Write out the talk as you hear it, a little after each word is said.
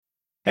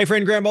Hey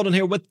friend, Grant Baldwin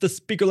here with the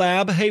Speaker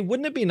Lab. Hey,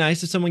 wouldn't it be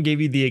nice if someone gave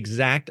you the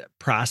exact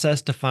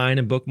process to find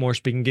and book more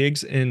speaking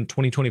gigs in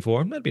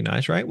 2024? That'd be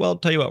nice, right? Well, I'll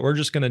tell you what, we're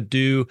just going to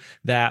do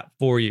that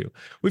for you.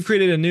 We've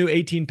created a new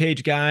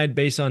 18-page guide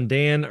based on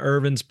Dan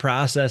Irvin's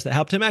process that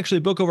helped him actually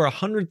book over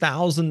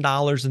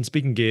 $100,000 in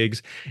speaking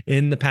gigs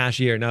in the past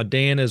year. Now,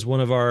 Dan is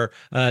one of our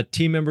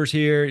team members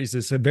here.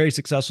 He's a very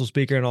successful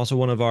speaker and also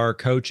one of our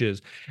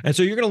coaches. And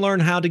so you're going to learn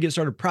how to get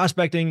started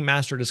prospecting,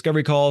 master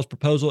discovery calls,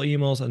 proposal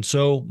emails, and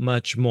so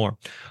much more.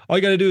 All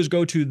you got to do is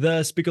go to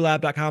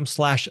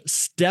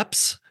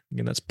thespeakerlab.com/steps.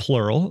 Again, that's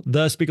plural,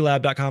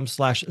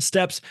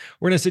 thespeakerlab.com/steps.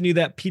 We're going to send you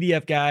that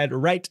PDF guide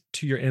right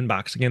to your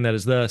inbox. Again, that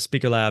is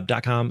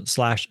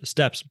thespeakerlab.com/steps.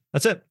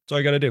 That's it. That's all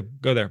you got to do.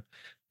 Go there.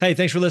 Hey,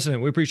 thanks for listening.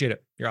 We appreciate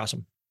it. You're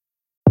awesome.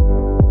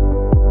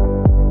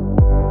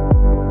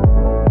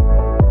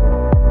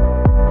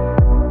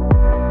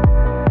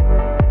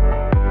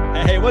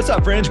 Hey, what's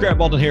up, friends? Grant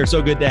Baldwin here.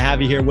 So good to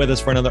have you here with us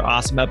for another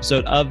awesome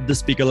episode of the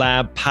Speaker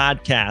Lab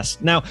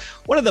podcast. Now,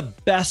 one of the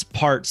best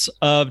parts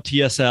of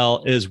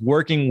TSL is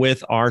working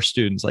with our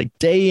students, like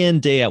day in,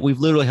 day out. We've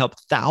literally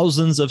helped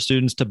thousands of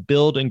students to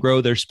build and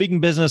grow their speaking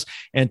business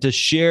and to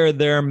share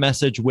their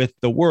message with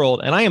the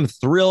world. And I am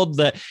thrilled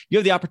that you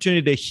have the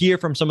opportunity to hear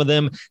from some of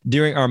them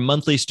during our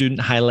monthly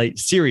student highlight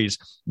series,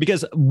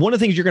 because one of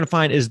the things you're going to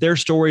find is their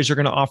stories are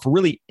going to offer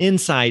really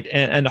insight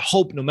and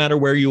hope no matter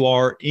where you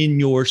are in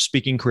your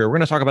speaking career. We're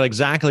going to talk about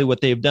exactly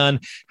what they've done,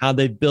 how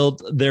they've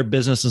built their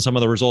business, and some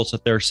of the results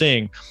that they're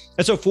seeing.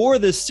 And so for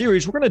this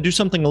series, we're going to do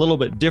something a little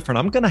bit different.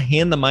 I'm going to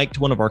hand the mic to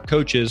one of our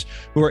coaches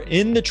who are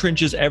in the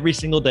trenches every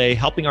single day,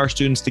 helping our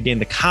students to gain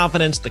the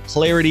confidence, the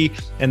clarity,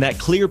 and that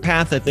clear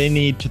path that they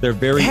need to their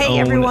very own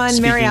everyone,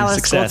 speaking Mary Alice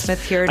success.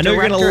 Goldsmith here, I know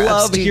you're going to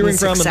love hearing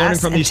from success, and learning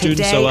from these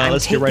students, so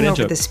let's get right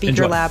into it. The Speaker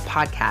Enjoy. Lab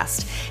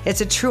podcast.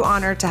 It's a true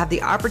honor to have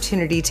the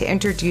opportunity to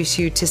introduce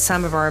you to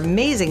some of our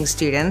amazing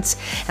students,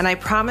 and I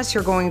promise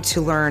you're going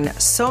to learn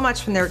so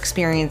much from their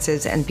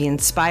experiences and be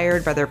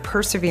inspired by their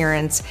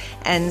perseverance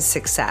and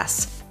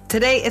success.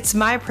 Today, it's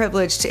my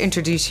privilege to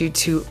introduce you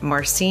to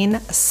Marcene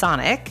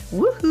Sonnek.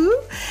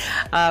 Woohoo!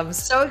 I'm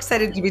so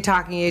excited to be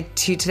talking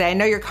to you today. I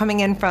know you're coming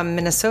in from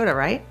Minnesota,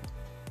 right?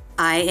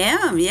 I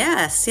am,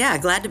 yes. Yeah,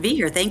 glad to be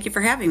here. Thank you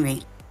for having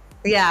me.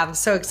 Yeah, I'm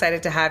so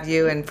excited to have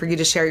you and for you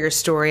to share your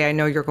story. I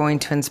know you're going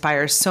to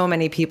inspire so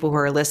many people who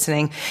are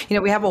listening. You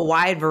know, we have a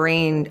wide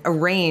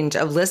range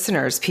of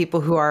listeners,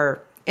 people who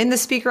are in the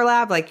Speaker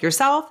Lab like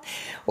yourself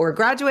or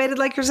graduated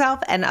like yourself,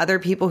 and other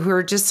people who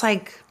are just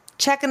like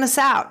checking us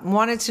out and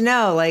wanted to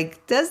know,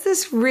 like, does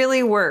this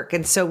really work?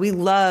 And so we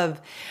love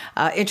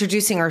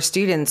introducing our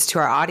students to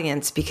our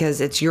audience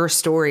because it's your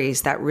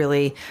stories that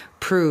really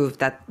prove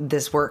that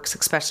this works,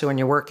 especially when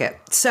you work it.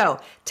 So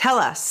tell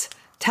us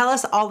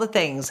all the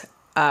things.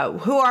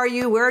 Who are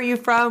you? Where are you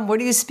from? What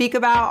do you speak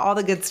about? All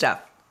the good stuff.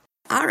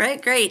 All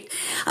right, great.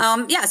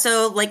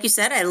 So like you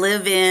said, I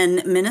live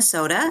in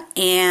Minnesota,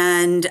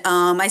 and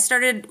I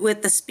started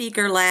with the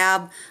Speaker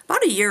Lab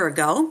about a year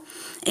ago.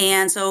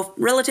 And so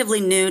relatively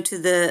new to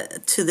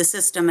the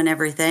system and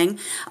everything.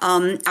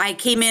 I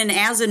came in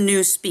as a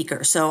new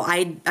speaker. So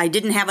I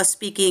didn't have a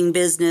speaking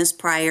business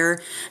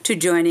prior to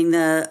joining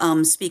the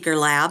Speaker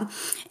Lab.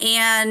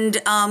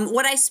 And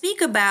what I speak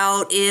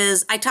about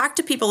is I talk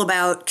to people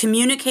about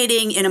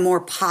communicating in a more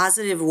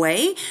positive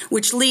way,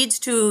 which leads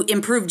to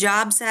improved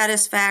job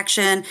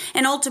satisfaction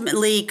and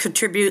ultimately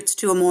contributes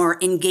to a more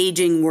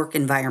engaging work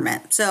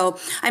environment. So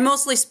I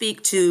mostly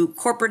speak to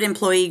corporate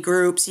employee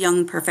groups,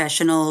 young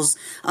professionals,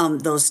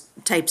 those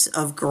types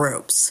of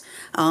groups.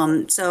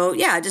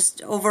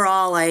 Just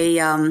overall,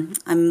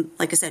 I'm,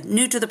 like I said,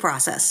 new to the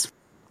process.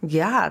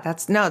 Yeah,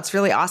 it's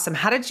really awesome.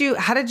 How did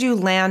you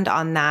land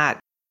on that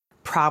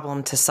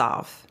problem to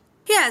solve?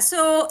 Yeah,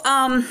 so,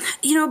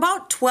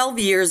 about 12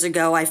 years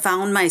ago, I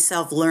found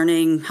myself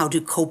learning how to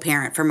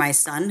co-parent for my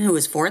son, who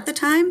was 4 at the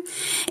time.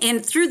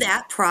 And through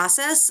that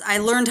process, I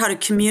learned how to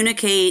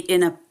communicate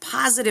in a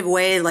positive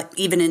way, like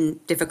even in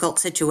difficult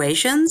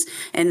situations.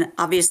 And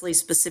obviously,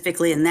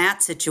 specifically in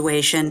that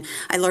situation,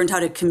 I learned how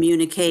to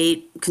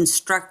communicate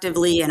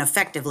constructively and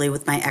effectively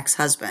with my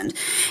ex-husband.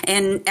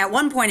 And at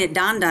one point, it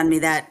dawned on me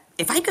that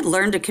if I could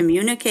learn to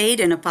communicate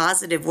in a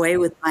positive way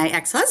with my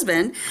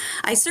ex-husband,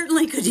 I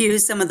certainly could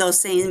use some of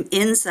those same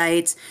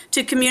insights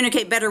to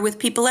communicate better with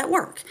people at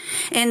work.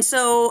 And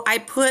so I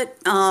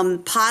put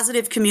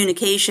positive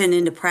communication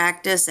into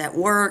practice at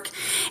work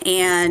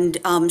and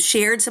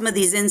shared some of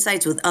these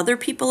insights with other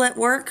people at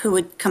work who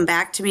would come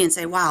back to me and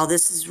say, wow,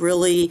 this is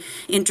really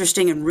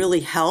interesting and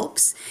really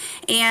helps.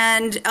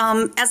 And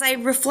as I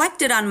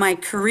reflected on my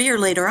career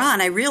later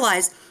on, I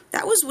realized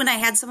that was when I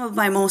had some of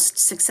my most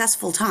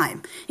successful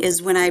time,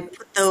 is when I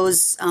put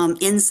those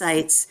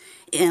insights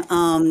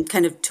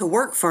kind of to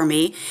work for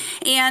me.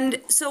 And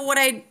so what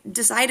I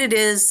decided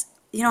is,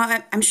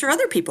 I'm sure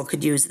other people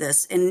could use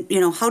this. And,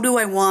 how do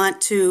I want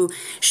to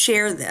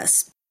share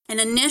this? And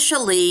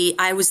initially,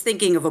 I was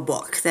thinking of a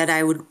book, that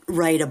I would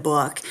write a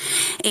book.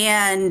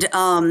 And,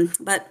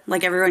 but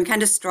like everyone,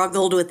 kind of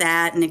struggled with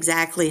that and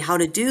exactly how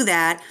to do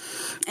that.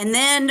 And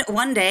then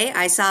one day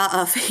I saw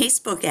a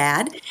Facebook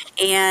ad,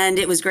 and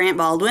it was Grant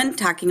Baldwin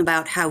talking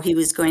about how he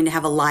was going to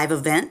have a live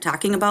event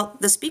talking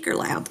about the Speaker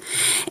Lab.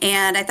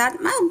 And I thought,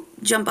 I'll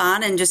jump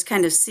on and just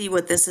kind of see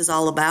what this is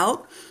all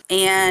about.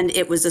 And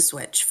it was a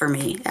switch for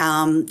me.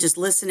 Just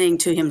listening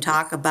to him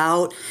talk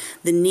about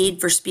the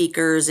need for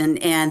speakers and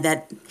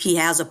that he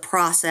has a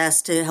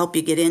process to help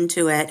you get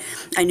into it,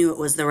 I knew it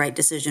was the right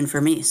decision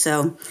for me.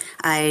 So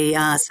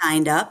I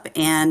signed up,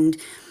 and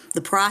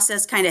the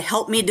process kind of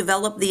helped me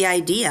develop the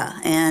idea.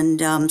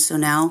 And so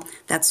now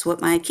that's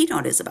what my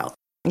keynote is about.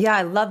 Yeah,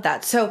 I love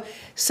that. So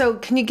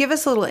can you give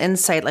us a little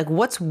insight? Like,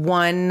 what's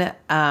one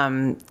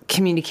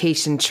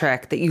communication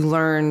trick that you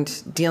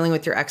learned dealing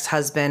with your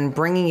ex-husband,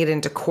 bringing it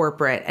into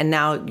corporate, and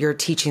now you're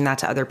teaching that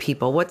to other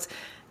people?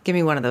 Give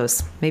me one of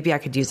those. Maybe I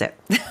could use it.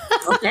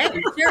 Okay,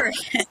 sure.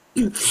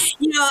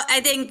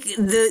 I think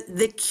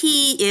the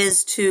key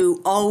is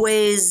to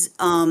always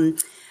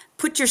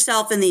put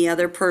yourself in the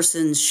other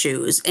person's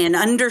shoes and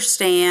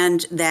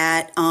understand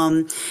that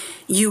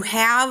you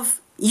have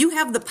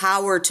the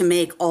power to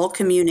make all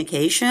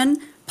communication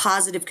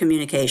positive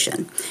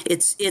communication.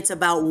 It's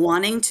about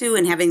wanting to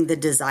and having the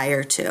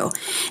desire to.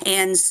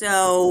 And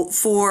so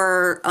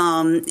for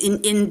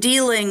in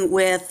dealing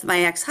with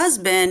my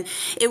ex-husband,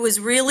 it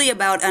was really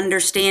about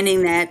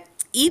understanding that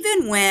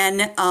even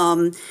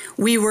when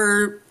we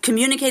were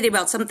communicating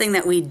about something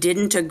that we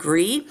didn't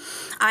agree,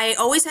 I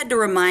always had to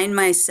remind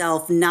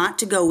myself not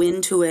to go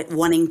into it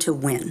wanting to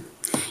win.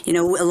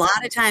 A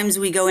lot of times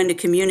we go into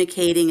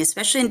communicating,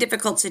 especially in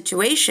difficult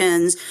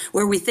situations,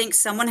 where we think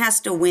someone has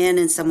to win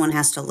and someone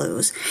has to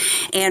lose.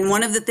 And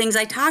one of the things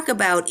I talk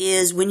about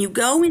is when you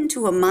go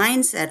into a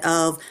mindset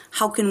of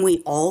how can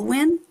we all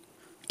win,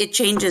 it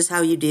changes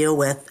how you deal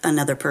with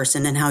another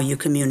person and how you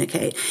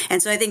communicate.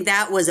 And so I think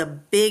that was a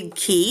big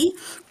key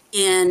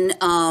in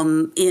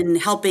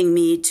helping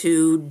me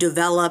to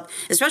develop,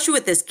 especially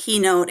with this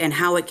keynote and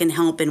how it can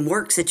help in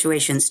work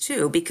situations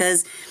too,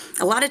 because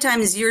a lot of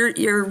times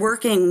you're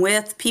working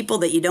with people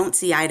that you don't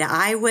see eye to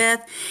eye with,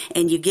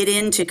 and you get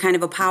into kind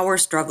of a power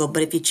struggle.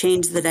 But if you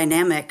change the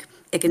dynamic,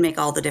 it can make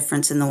all the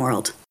difference in the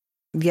world.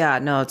 Yeah,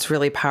 no, it's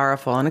really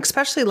powerful. And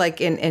especially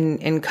like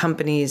in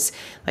companies,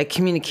 like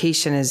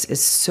communication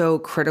is so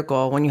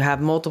critical when you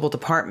have multiple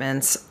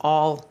departments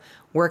all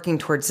working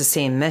towards the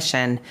same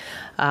mission.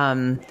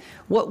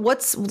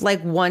 What's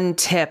like one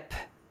tip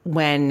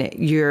when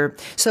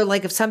so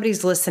like if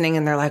somebody's listening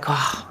and they're like,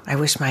 oh, I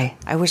wish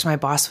my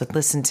boss would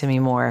listen to me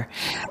more.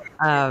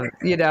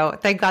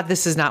 Thank God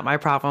this is not my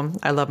problem.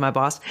 I love my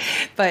boss,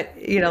 but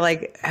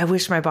like I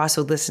wish my boss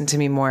would listen to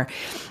me more.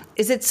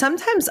 Is it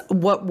sometimes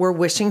what we're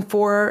wishing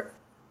for?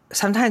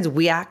 Sometimes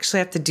we actually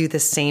have to do the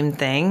same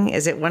thing.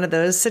 Is it one of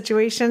those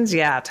situations?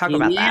 Yeah. Talk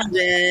about that. You nailed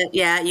it.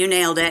 Yeah, you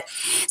nailed it.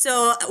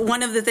 So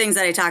one of the things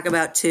that I talk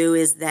about too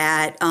is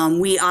that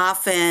we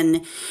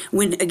often,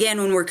 when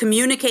we're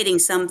communicating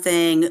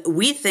something,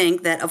 we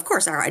think that, of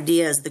course, our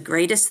idea is the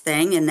greatest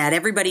thing and that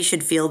everybody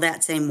should feel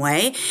that same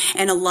way.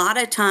 And a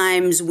lot of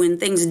times when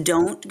things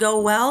don't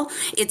go well,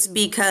 it's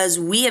because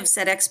we have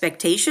set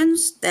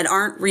expectations that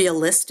aren't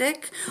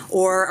realistic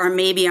or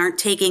maybe aren't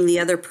taking the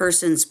other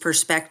person's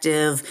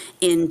perspective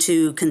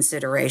into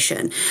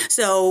consideration.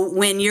 So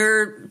when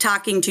you're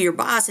talking to your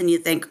boss and you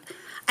think,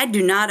 I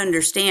do not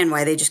understand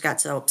why they just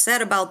got so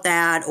upset about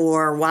that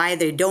or why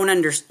they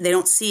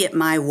don't see it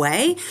my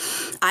way.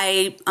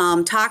 I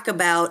talk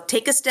about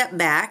take a step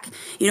back.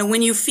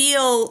 When you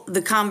feel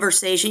the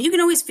conversation, you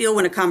can always feel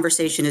when a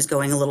conversation is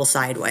going a little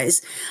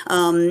sideways.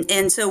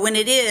 And so when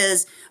it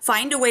is,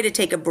 find a way to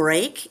take a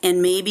break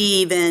and maybe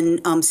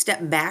even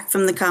step back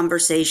from the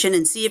conversation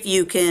and see if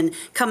you can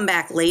come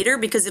back later,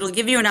 because it'll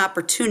give you an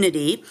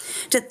opportunity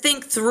to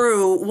think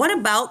through what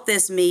about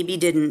this maybe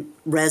didn't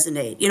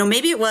resonate.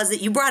 Maybe it was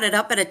that you brought it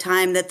up at a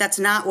time that's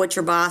not what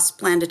your boss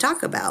planned to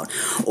talk about.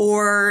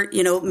 Or,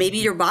 maybe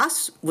your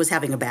boss was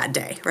having a bad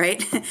day,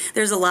 right?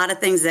 There's a lot of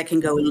things that can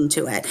go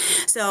into it.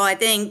 So I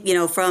think,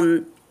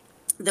 from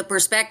the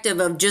perspective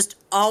of just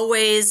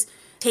always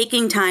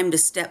taking time to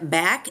step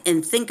back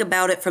and think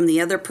about it from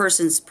the other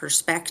person's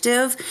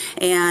perspective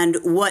and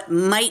what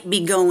might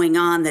be going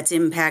on that's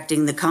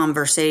impacting the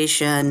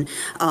conversation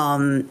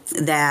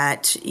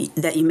that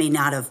you may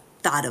not have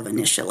thought of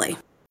initially.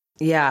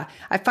 Yeah,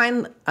 I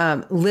find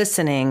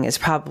listening is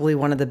probably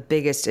one of the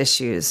biggest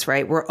issues,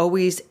 right? We're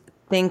always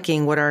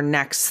thinking what our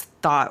next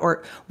thought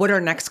or what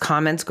our next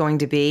comment's going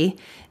to be.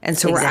 And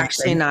so We're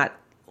actually not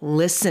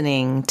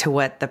listening to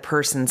what the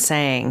person's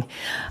saying.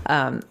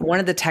 One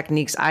of the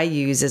techniques I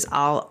use is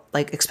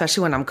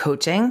especially when I'm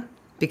coaching,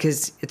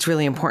 because it's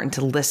really important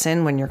to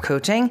listen when you're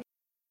coaching,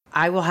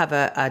 I will have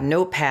a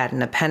notepad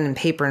and a pen and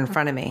paper in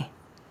front of me.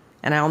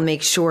 And I'll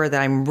make sure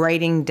that I'm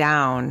writing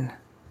down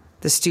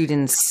the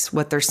students,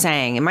 what they're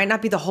saying. It might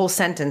not be the whole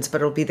sentence,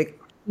 but it'll be the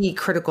key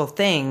critical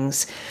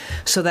things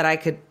so that I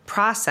could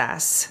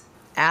process,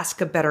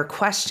 ask a better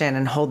question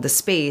and hold the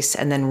space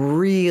and then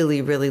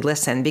really, really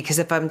listen. Because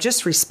if I'm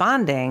just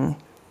responding,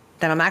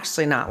 then I'm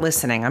actually not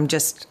listening. I'm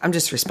just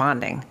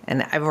responding.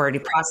 And I've already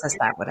processed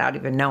that without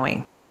even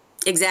knowing.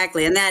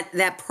 Exactly. And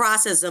that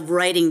process of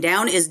writing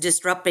down is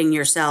disrupting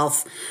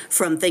yourself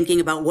from thinking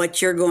about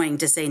what you're going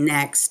to say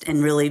next,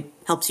 and really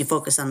helps you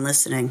focus on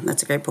listening.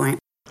 That's a great point.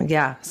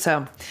 Yeah.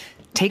 So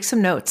take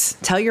some notes.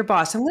 Tell your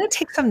boss, I'm going to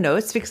take some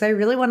notes because I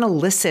really want to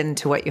listen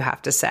to what you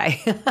have to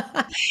say.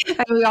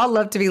 And we all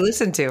love to be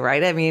listened to,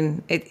 right? I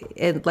mean,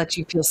 it lets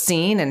you feel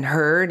seen and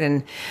heard.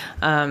 And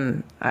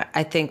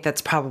I think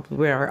that's probably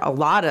where a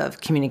lot of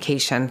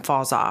communication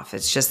falls off.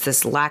 It's just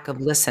this lack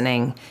of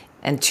listening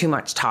and too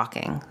much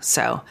talking.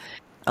 So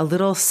a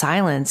little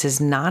silence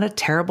is not a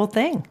terrible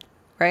thing,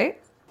 right?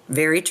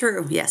 Very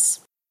true.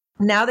 Yes.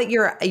 Now that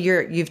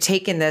you've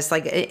taken this,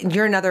 like,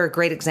 you're another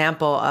great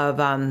example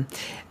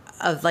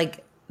of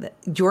like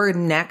your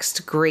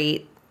next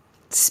great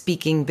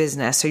speaking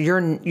business. So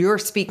your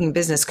speaking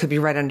business could be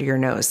right under your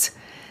nose.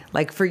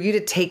 Like, for you to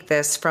take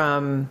this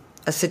from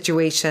a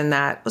situation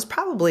that was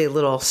probably a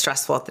little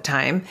stressful at the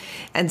time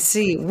and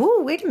see,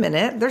 whoa, wait a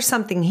minute, there's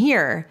something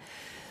here.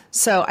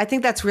 So I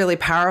think that's really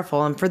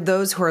powerful. And for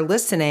those who are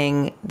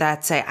listening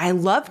that say, I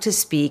love to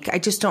speak, I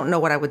just don't know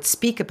what I would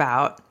speak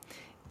about,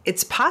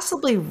 it's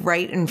possibly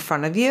right in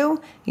front of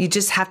you. You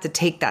just have to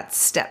take that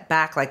step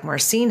back like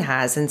Marcene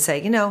has and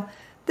say,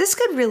 this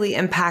could really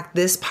impact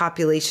this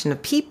population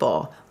of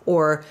people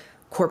or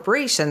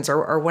corporations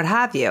or what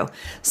have you.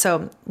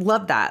 So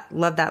love that,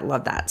 love that,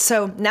 love that.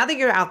 So now that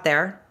you're out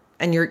there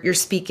and you're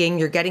speaking,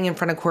 you're getting in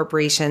front of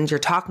corporations, you're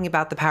talking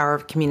about the power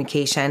of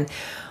communication,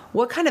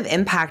 what kind of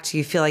impact do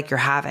you feel like you're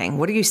having?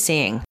 What are you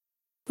seeing?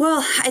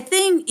 Well, I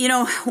think,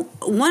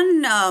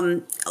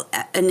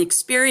 an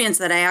experience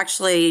that I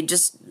actually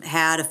just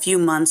had a few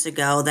months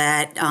ago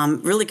that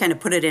really kind of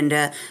put it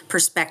into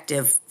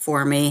perspective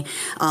for me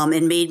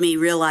and made me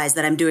realize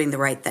that I'm doing the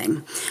right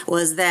thing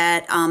was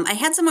that I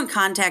had someone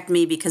contact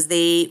me because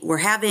they were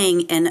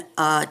having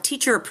a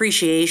teacher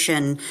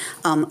appreciation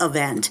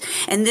event.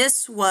 And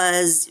this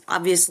was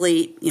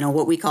obviously,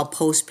 what we call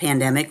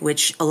post-pandemic,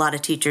 which a lot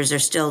of teachers are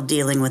still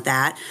dealing with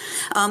that.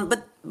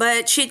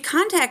 But she had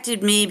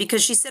contacted me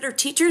because she said her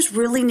teachers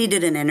really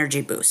needed an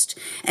energy boost,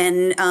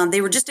 and they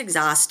were just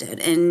exhausted.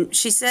 And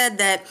she said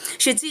that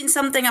she had seen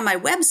something on my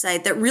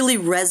website that really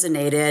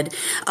resonated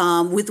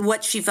with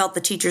what she felt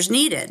the teachers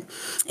needed.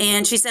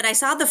 And she said, I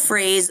saw the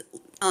phrase,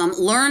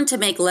 learn to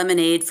make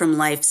lemonade from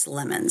life's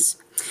lemons.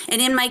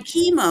 And in my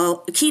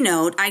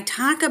keynote, I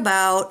talk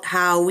about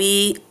how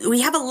we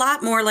have a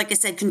lot more, like I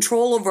said,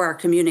 control over our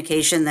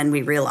communication than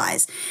we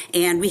realize.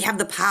 And we have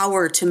the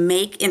power to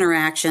make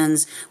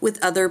interactions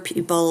with other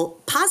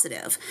people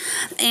positive.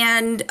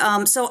 And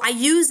so I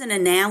use an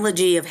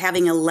analogy of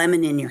having a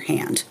lemon in your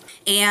hand.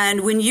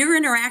 And when you're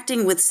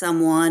interacting with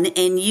someone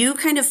and you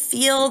kind of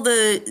feel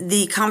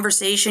the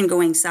conversation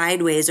going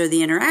sideways or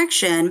the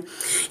interaction,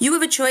 you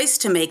have a choice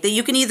to make that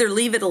you can either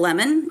leave it a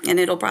lemon and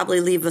it'll probably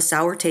leave a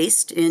sour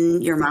taste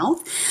in your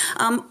mouth,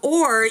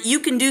 or you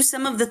can do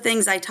some of the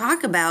things I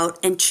talk about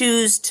and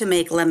choose to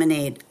make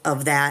lemonade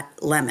of that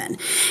lemon.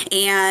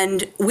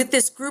 And with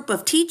this group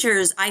of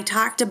teachers, I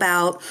talked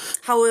about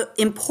how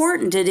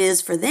important it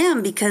is for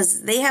them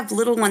because they have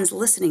little ones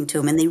listening to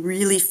them and they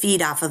really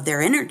feed off of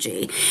their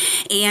energy.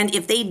 And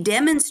if they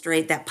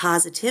demonstrate that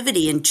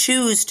positivity and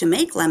choose to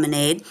make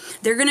lemonade,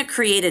 they're going to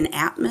create an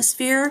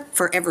atmosphere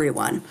for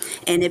everyone.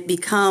 And it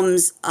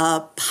becomes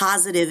a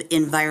positive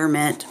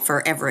environment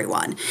for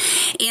everyone.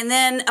 And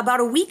then about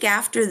a week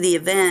after the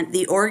event,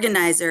 the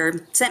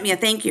organizer sent me a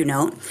thank you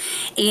note.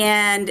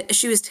 And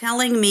she was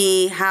telling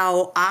me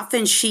how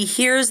often she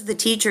hears the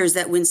teachers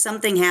that when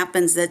something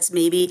happens that's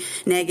maybe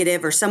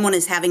negative or someone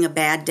is having a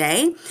bad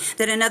day,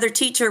 that another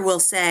teacher will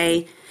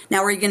say,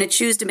 now are you going to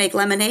choose to make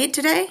lemonade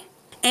today?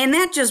 And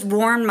that just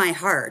warmed my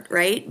heart,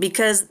 right?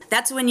 Because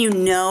that's when you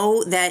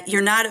know that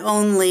you're not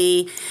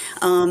only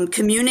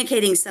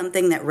communicating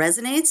something that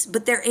resonates,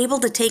 but they're able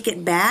to take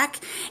it back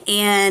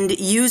and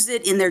use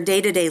it in their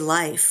day-to-day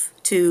life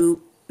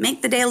to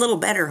make the day a little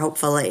better,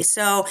 hopefully.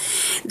 So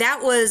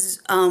that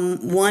was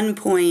one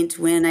point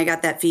when I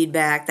got that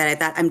feedback that I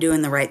thought I'm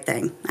doing the right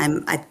thing.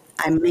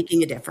 I'm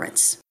making a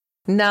difference.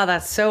 No,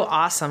 that's so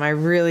awesome. I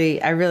really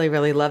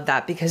love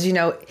that because,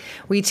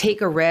 we take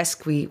a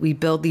risk, we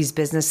build these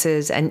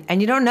businesses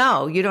and you don't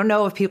know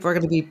if people are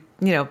going to be,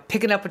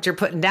 picking up what you're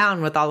putting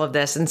down with all of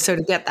this. And so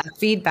to get that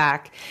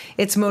feedback,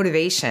 it's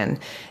motivation.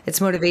 It's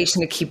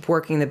motivation to keep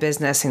working the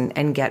business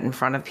and get in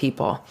front of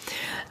people.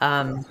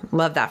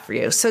 Love that for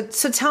you. So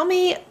tell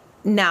me,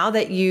 now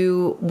that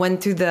you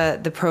went through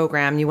the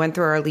program, you went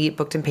through our Elite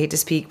Booked and Paid to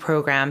Speak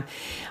program,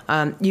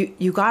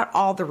 you got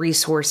all the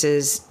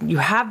resources, you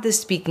have this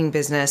speaking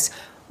business.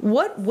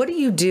 What do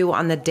you do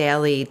on the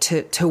daily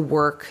to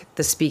work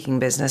the speaking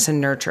business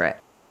and nurture it?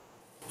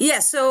 Yeah,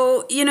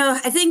 so,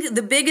 I think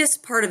the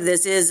biggest part of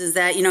this is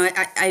that,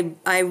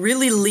 I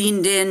really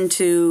leaned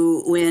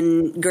into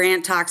when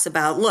Grant talks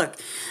about, look,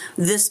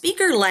 The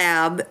Speaker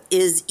Lab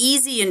is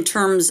easy in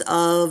terms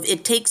of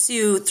it takes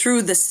you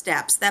through the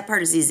steps. That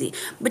part is easy,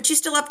 but you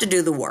still have to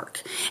do the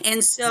work.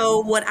 And so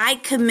what I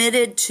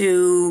committed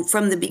to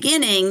from the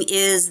beginning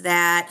is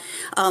that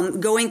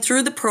going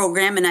through the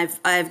program, and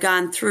I've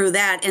gone through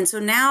that. And so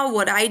now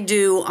what I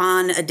do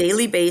on a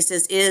daily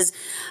basis is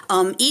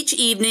each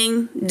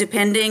evening,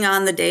 depending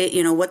on the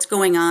day, what's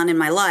going on in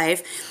my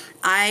life,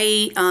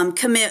 I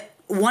commit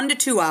 1 to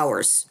 2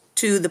 hours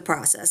to the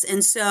process.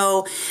 And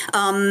so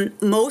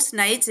most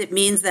nights it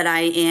means that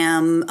I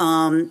am,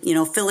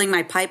 filling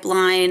my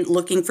pipeline,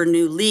 looking for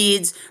new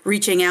leads,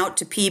 reaching out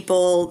to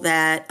people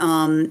that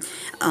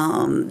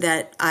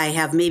that I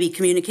have maybe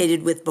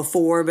communicated with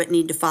before but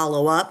need to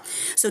follow up.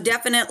 So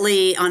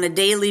definitely on a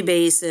daily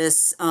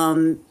basis,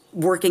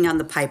 working on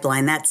the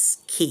pipeline, that's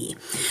key.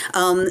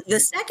 The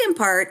second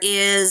part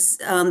is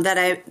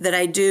that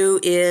I do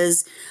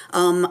is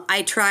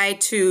I try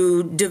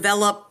to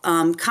develop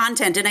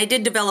content, and I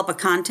did develop a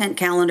content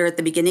calendar at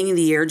the beginning of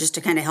the year just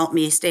to kind of help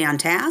me stay on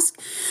task.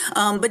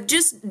 But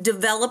just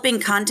developing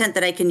content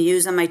that I can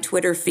use on my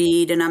Twitter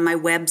feed and on my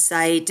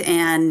website,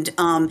 and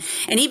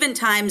even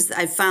times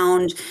I've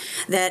found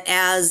that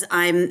as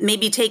I'm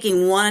maybe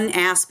taking one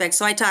aspect,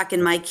 so I talk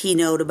in my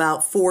keynote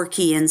about 4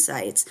 key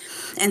insights,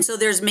 and so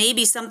there's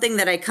maybe something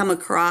that I come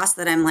across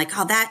that I'm like,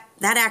 oh, that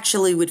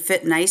actually would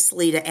fit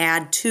nicely to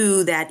add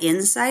to that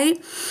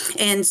insight.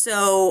 And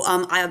so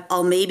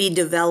I'll maybe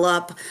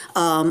develop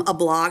a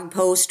blog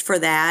post for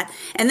that,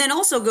 and then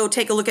also go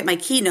take a look at my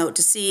keynote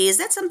to see, is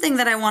that something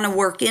that I want to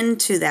work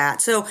into that?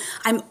 So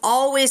I'm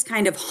always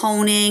kind of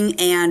honing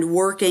and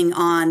working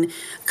on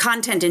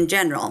content in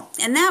general.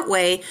 And that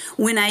way,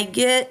 when I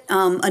get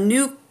a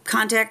new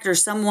contact or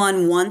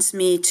someone wants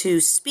me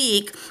to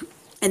speak,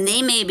 and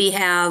they maybe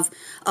have,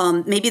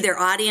 maybe their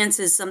audience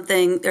is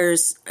something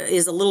is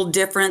a little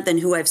different than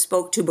who I've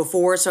spoke to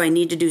before, so I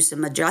need to do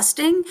some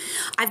adjusting.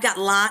 I've got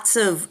lots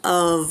of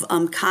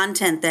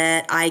content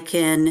that I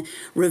can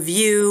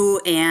review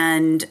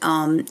and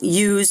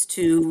use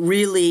to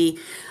really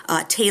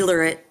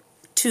tailor it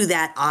to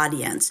that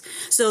audience.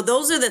 So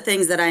those are the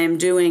things that I am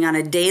doing on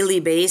a daily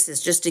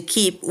basis just to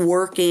keep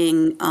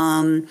working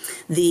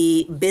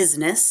the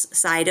business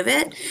side of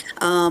it.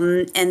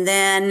 And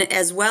then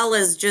as well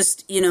as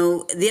just,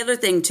 the other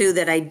thing too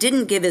that I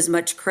didn't give as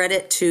much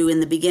credit to in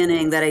the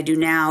beginning that I do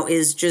now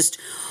is just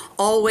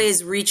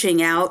always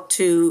reaching out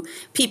to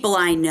people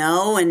I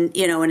know and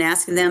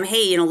asking them,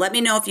 hey, let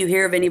me know if you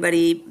hear of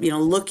anybody,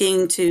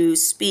 looking to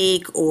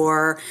speak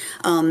or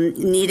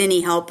need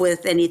any help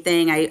with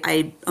anything.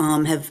 I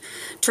have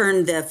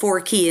turned the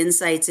 4 key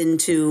insights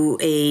into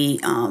a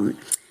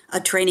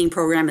training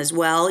program as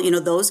well,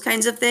 those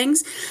kinds of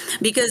things.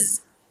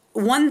 Because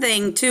one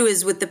thing too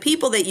is with the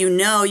people that you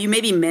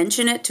maybe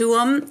mention it to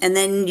them and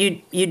then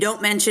you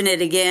don't mention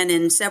it again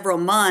in several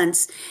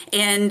months,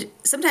 and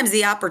sometimes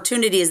the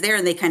opportunity is there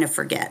and they kind of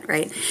forget,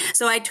 right?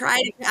 So I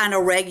try to on a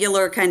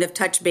regular kind of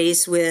touch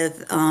base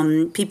with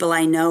people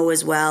I know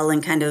as well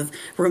and kind of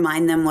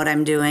remind them what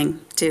I'm doing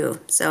too.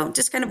 So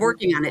just kind of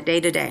working on it day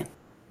to day.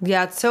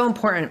 Yeah, it's so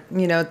important.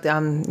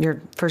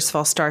 You're, first of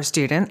all, star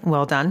student.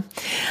 Well done.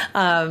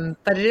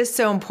 But it is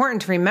so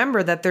important to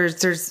remember that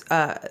there's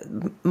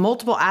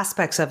multiple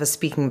aspects of a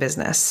speaking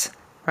business,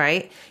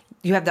 right?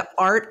 You have the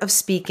art of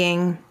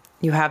speaking.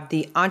 You have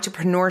the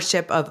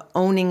entrepreneurship of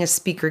owning a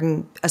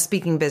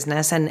speaking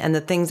business and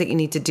the things that you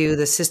need to do,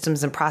 the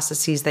systems and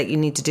processes that you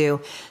need to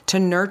do to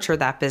nurture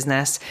that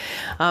business.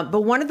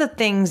 But one of the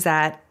things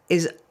that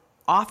is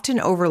often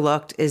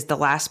overlooked is the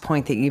last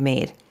point that you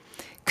made.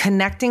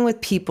 Connecting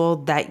with people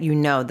that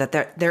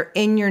that they're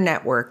in your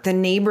network, the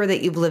neighbor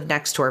that you've lived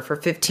next door for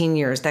 15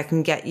 years that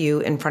can get you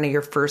in front of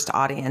your first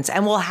audience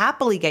and will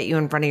happily get you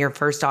in front of your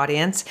first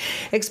audience,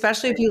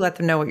 especially if you let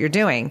them know what you're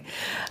doing.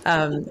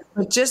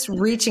 But just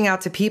reaching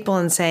out to people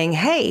and saying,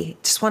 hey,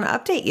 just want to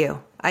update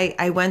you.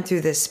 I went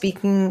through this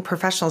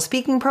professional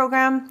speaking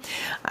program.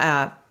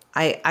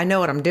 I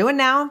know what I'm doing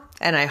now,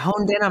 and I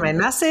honed in on my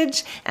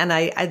message, and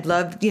I'd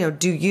love,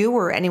 do you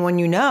or anyone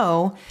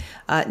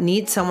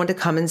need someone to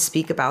come and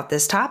speak about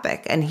this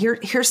topic? And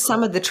here's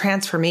some of the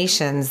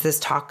transformations this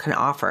talk can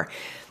offer.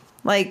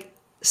 Like,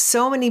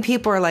 so many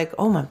people are like,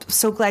 oh, I'm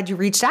so glad you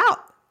reached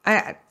out.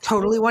 I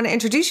totally want to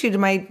introduce you to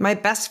my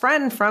best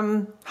friend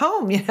from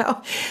home,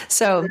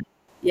 So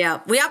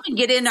yeah, we often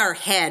get in our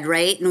head,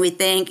 right? And we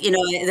think,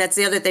 that's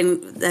the other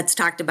thing that's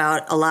talked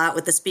about a lot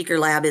with the Speaker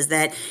Lab is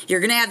that you're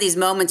going to have these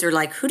moments where you're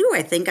like, who do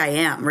I think I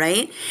am,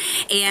 right?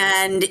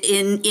 And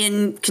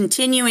in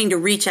continuing to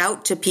reach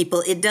out to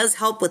people, it does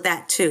help with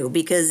that too,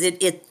 because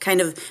it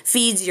kind of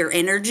feeds your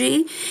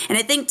energy. And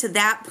I think to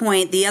that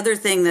point, the other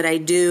thing that I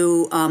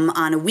do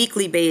on a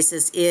weekly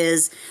basis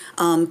is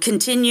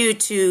continue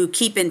to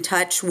keep in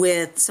touch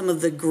with some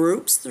of the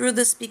groups through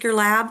the Speaker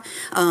Lab.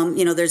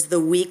 There's the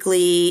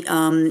weekly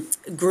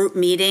group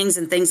meetings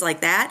and things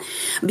like that,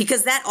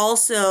 because that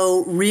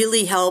also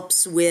really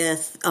helps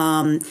with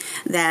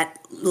that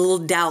little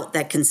doubt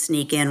that can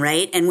sneak in,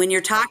 right? And when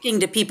you're talking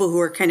to people who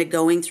are kind of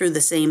going through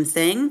the same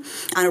thing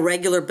on a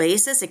regular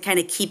basis, it kind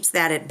of keeps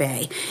that at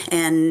bay.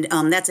 And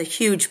that's a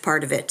huge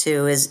part of it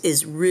too,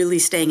 is really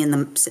staying in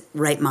the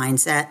right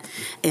mindset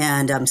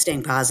and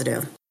staying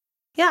positive.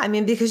 Yeah, I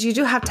mean, because you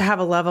do have to have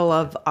a level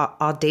of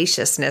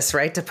audaciousness,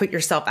 right? To put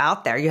yourself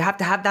out there. You have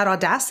to have that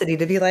audacity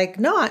to be like,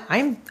 no,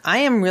 I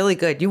am really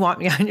good. You want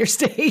me on your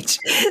stage.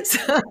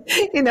 So,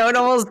 it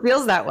almost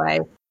feels that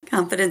way.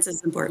 Confidence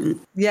is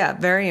important. Yeah,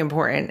 very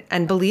important.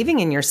 And believing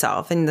in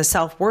yourself and the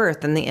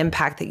self-worth and the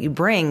impact that you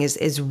bring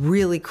is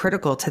really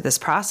critical to this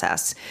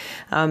process.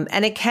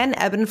 And it can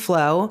ebb and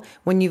flow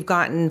when you've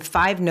gotten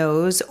 5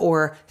 no's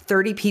or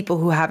 30 people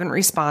who haven't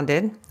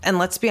responded. And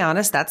let's be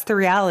honest, that's the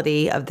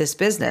reality of this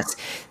business.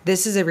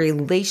 This is a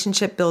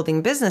relationship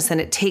building business, and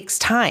it takes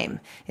time.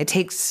 It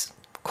takes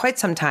quite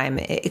some time,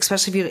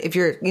 especially if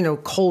you're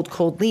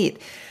cold lead.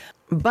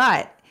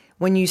 But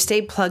when you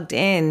stay plugged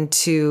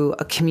into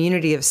a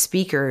community of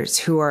speakers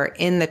who are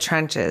in the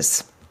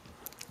trenches,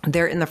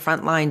 they're in the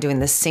front line doing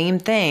the same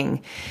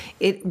thing,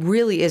 it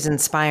really is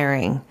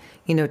inspiring,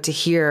 to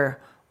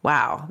hear,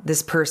 wow,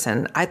 this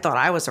person, I thought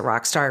I was a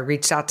rock star,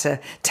 reached out to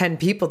 10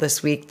 people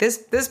this week.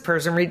 This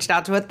person reached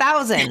out to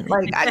 1,000.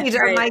 Like, I need to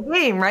earn my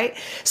game, right?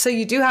 So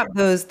you do have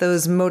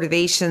those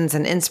motivations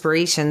and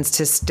inspirations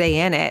to stay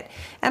in it.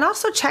 And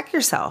also check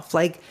yourself.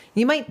 Like,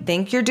 you might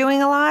think you're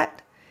doing a lot,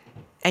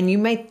 and you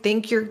might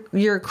think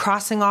you're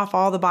crossing off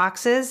all the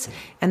boxes,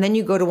 and then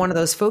you go to one of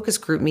those focus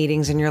group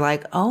meetings and you're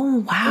like, oh,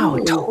 wow,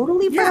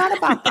 totally forgot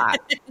about that.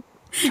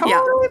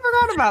 Totally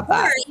forgot about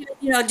that.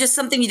 Or, just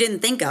something you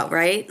didn't think of,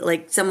 right?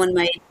 Like someone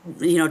might,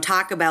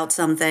 talk about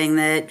something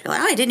that, you're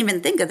like, oh, I didn't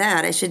even think of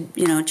that. I should,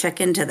 check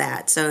into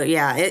that. So,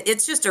 yeah,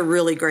 it's just a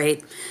really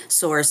great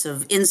source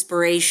of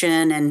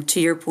inspiration and,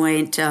 to your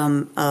point,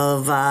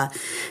 of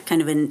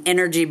kind of an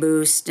energy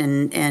boost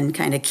and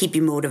kind of keep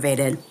you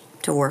motivated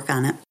to work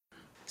on it.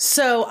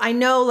 So I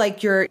know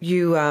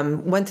you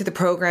went through the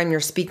program, your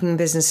speaking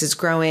business is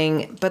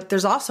growing, but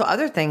there's also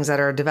other things that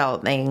are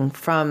developing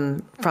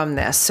from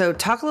this. So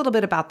talk a little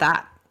bit about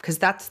that, because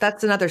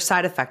that's another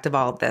side effect of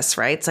all of this,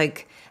 right? It's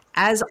like,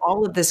 as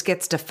all of this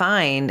gets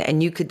defined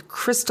and you could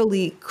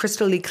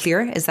crystally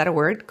clear, is that a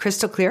word?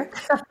 Crystal clear?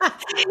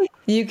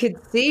 You could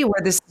see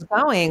where this is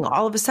going.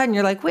 All of a sudden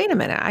you're like, wait a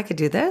minute, I could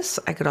do this.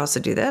 I could also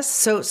do this.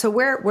 So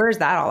where's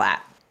that all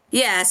at?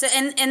 Yeah. So,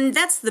 and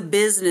that's the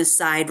business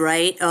side,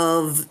 right,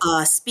 of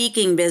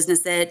speaking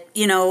business that,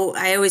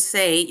 I always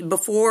say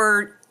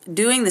before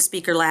doing the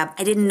Speaker Lab,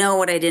 I didn't know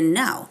what I didn't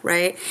know,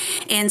 right?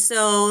 And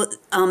so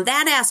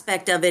that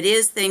aspect of it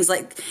is things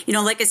like,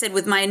 like I said,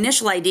 with my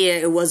initial idea,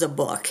 it was a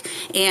book.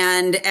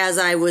 And as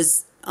I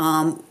was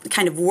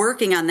kind of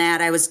working on that,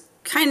 I was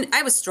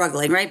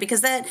struggling, right? Because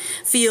that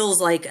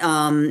feels like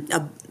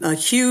a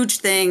huge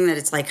thing that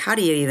it's like, how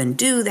do you even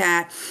do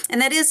that?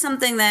 And that is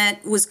something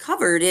that was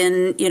covered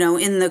in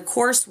the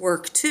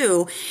coursework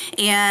too.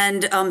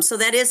 And so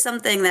that is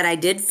something that I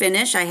did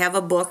finish. I have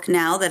a book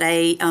now that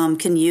I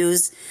can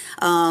use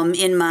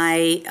in my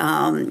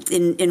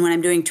in when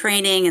I'm doing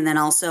training, and then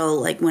also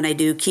like when I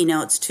do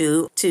keynotes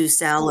to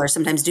sell, or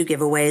sometimes do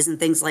giveaways and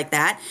things like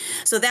that.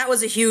 So that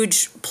was a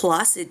huge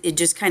plus. It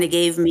just kind of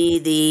gave me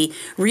the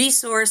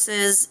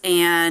resources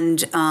and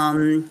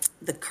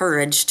the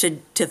courage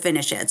to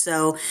finish it.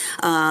 So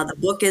the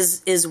book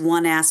is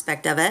one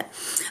aspect of it.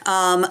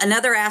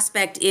 Another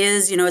aspect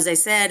is, as I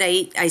said,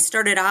 I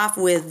started off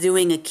with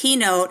doing a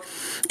keynote,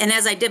 and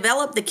as I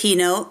developed the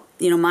keynote,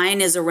 mine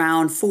is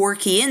around 4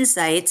 key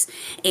insights.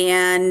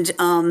 And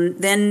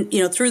then,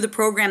 through the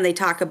program, they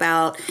talk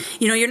about,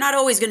 you're not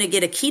always going to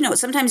get a keynote.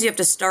 Sometimes you have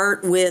to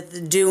start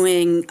with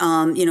doing,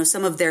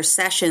 some of their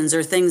sessions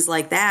or things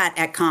like that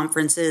at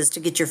conferences to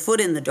get your foot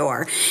in the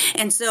door.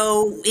 And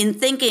so in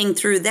thinking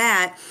through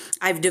that,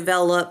 I've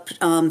developed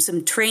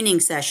some training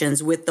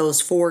sessions with those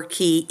 4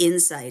 key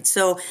insights.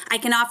 So I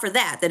can offer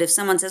that if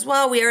someone says,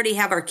 well, we already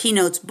have our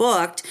keynotes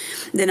booked,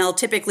 then I'll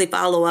typically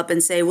follow up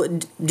and say, well,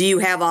 do you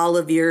have all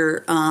of your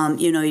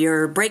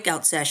your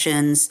breakout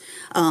sessions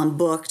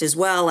booked as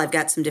well? I've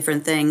got some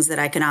different things that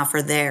I can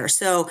offer there.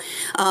 So,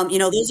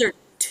 those are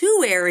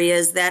 2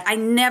 areas that I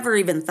never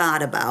even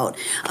thought about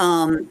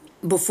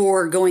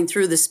before going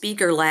through the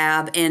Speaker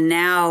Lab. And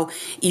now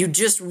you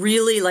just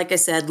really, like I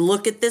said,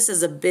 look at this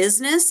as a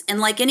business. And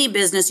like any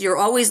business, you're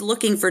always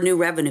looking for new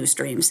revenue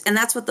streams. And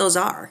that's what those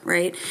are,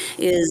 right?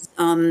 Is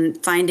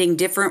finding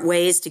different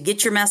ways to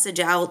get your message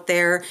out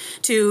there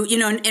to,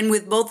 and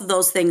with both of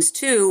those things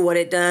too, what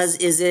it does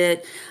is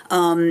it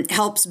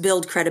helps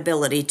build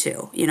credibility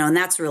too, and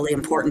that's really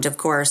important, of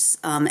course,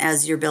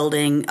 as you're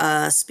building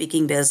a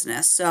speaking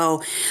business.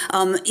 So,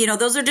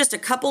 those are just a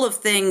couple of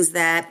things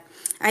that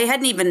I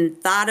hadn't even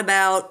thought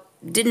about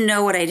didn't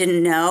know what I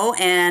didn't know.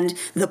 And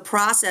the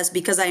process,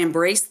 because I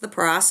embraced the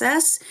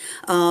process,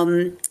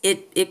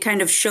 it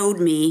kind of showed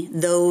me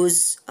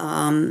those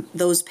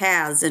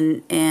paths.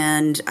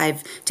 And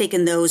I've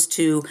taken those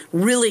to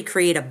really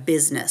create a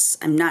business.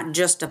 I'm not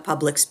just a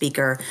public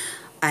speaker.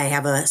 I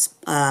have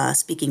a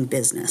speaking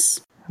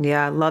business.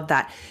 Yeah, I love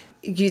that.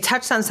 You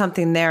touched on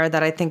something there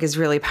that I think is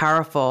really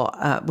powerful.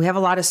 We have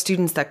a lot of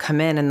students that come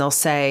in and they'll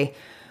say,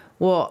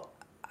 well,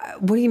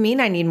 what do you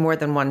mean I need more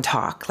than one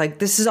talk? Like,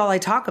 this is all I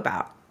talk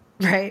about,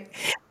 right?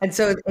 And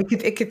so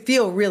it could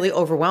feel really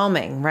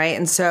overwhelming, right?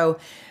 And so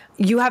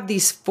you have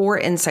these 4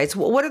 insights.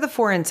 What are the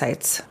 4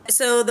 insights?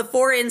 So the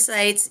 4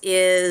 insights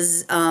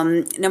is,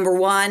 number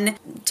 1,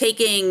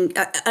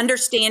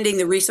 understanding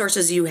the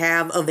resources you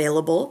have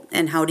available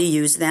and how to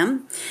use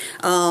them.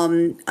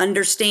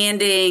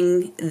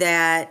 Understanding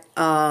that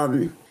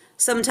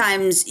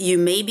sometimes you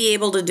may be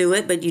able to do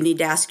it, but you need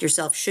to ask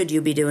yourself, should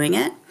you be doing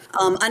it?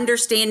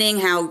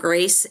 Understanding how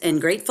grace and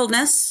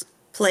gratefulness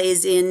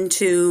plays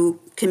into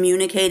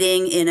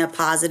communicating in a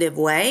positive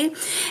way.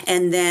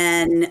 And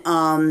then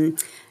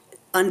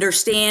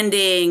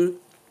understanding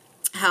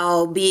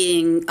how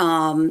being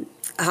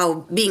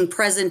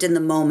present in the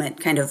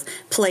moment kind of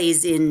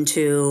plays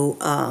into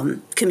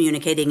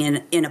communicating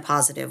in a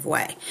positive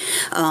way.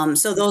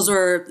 So those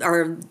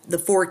are the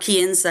 4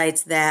 key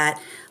insights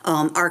that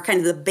are kind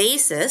of the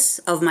basis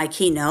of my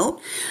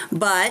keynote.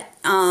 But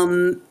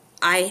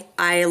I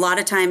a lot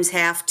of times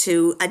have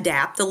to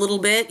adapt a little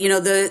bit. You know,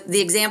 the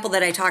example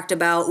that I talked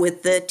about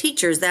with the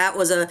teachers, that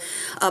was a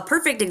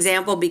perfect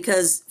example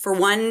because, for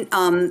one,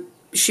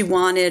 she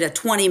wanted a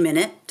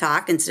 20-minute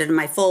talk instead of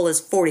my full is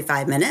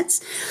 45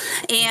 minutes.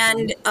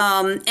 And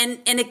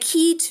a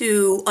key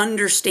to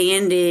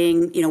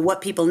understanding, you know, what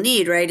people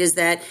need, right, is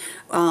that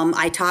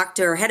I talked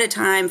to her ahead of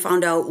time,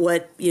 found out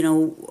what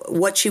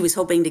she was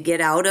hoping to get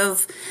out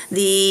of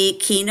the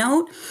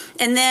keynote.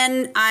 And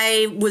then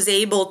I was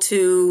able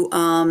to,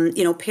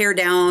 pare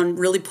down,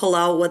 really pull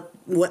out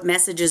what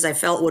messages I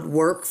felt would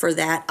work for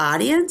that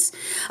audience.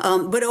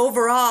 But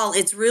overall,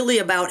 it's really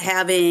about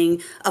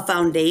having a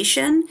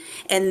foundation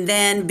and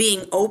then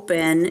being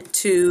open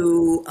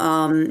to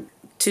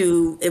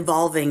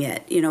evolving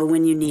it,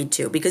 when you need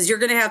to, because you're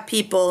going to have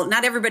people,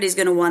 not everybody's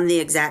going to want the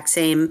exact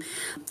same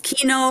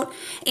keynote.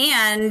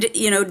 And,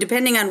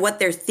 depending on what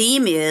their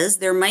theme is,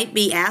 there might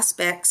be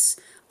aspects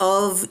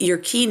of your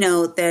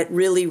keynote that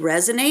really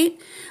resonate,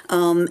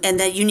 and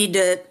that you need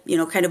to,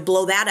 kind of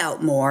blow that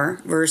out more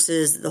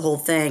versus the whole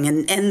thing.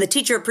 And the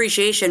teacher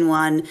appreciation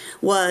one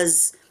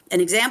was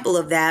an example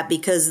of that,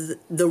 because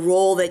the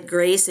role that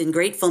grace and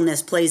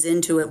gratefulness plays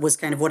into it was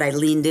kind of what I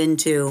leaned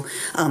into,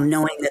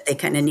 knowing that they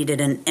kind of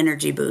needed an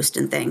energy boost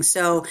and things.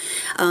 So,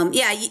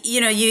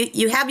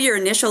 you have your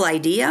initial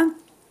idea,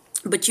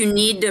 but you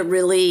need to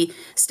really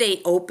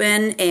stay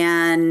open.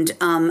 And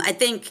I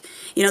think,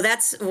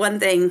 that's one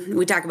thing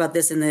we talk about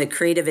this in the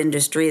creative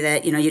industry,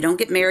 that, you don't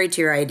get married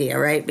to your idea,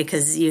 right?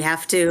 Because you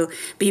have to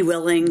be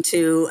willing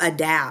to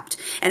adapt.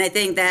 And I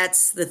think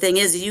that's the thing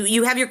is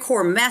you have your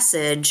core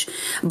message,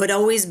 but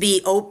always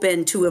be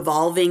open to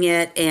evolving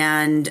it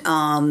and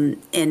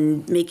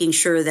making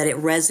sure that it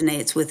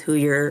resonates with who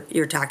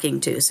you're talking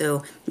to.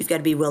 So you've got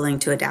to be willing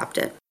to adapt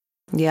it.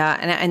 Yeah.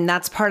 And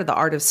that's part of the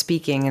art of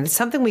speaking. And it's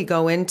something we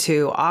go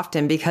into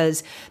often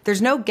because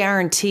there's no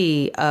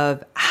guarantee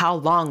of how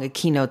long a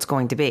keynote's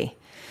going to be.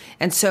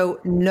 And so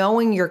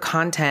knowing your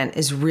content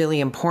is really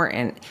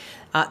important.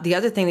 The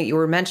other thing that you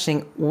were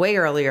mentioning way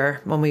earlier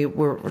when we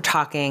were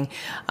talking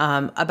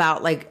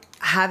about like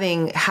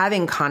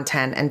having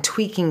content and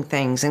tweaking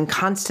things and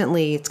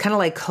constantly, it's kind of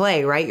like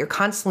clay, right? You're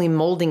constantly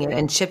molding it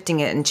and shifting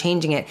it and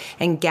changing it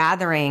and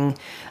gathering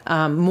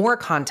more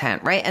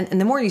content, right?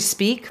 And the more you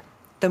speak,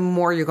 the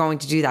more you're going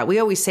to do that. We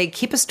always say,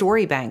 keep a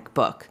story bank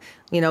book,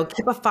 keep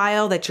a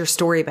file that's your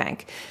story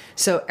bank.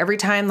 So every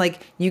time,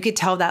 like, you could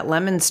tell that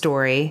lemon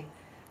story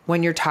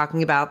when you're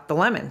talking about the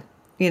lemon,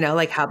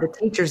 like how the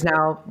teachers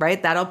now,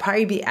 right? That'll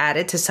probably be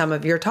added to some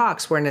of your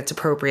talks when it's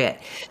appropriate.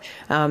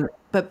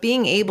 But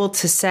being able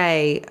to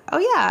say, oh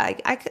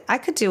yeah, I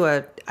could do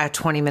a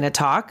 20-minute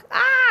talk,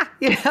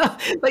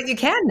 but you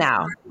can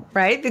now,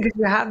 right? Because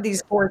you have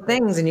these 4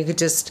 things and you could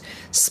just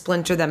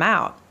splinter them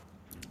out.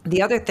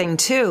 The other thing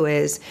too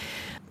is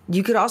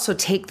you could also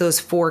take those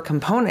 4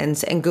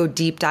 components and go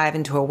deep dive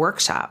into a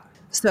workshop.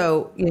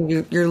 So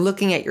you're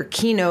looking at your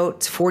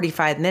keynote,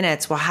 45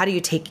 minutes. Well, how do you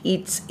take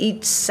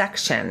each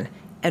section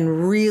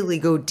and really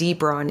go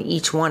deeper on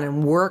each one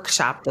and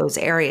workshop those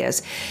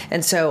areas?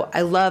 And so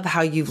I love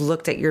how you've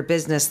looked at your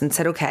business and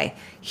said, okay,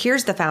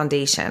 here's the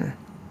foundation,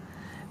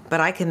 but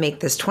I can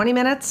make this 20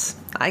 minutes.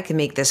 I can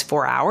make this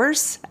 4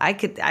 hours. I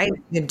could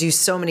do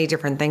so many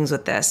different things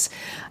with this.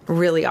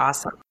 Really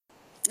awesome.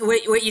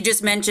 What you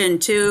just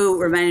mentioned, too,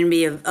 reminded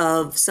me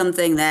of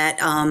something that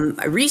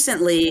I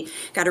recently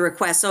got a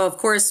request. So, of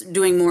course,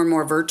 doing more and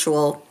more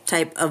virtual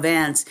type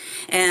events.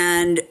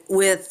 And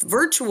with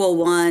virtual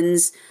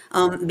ones,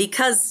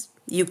 because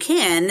you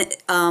can,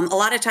 a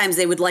lot of times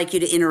they would like you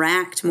to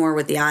interact more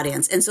with the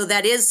audience. And so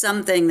that is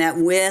something that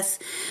with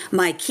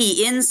my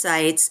key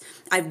insights,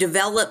 I've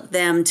developed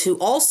them to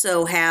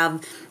also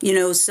have,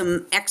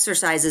 some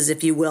exercises,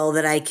 if you will,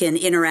 that I can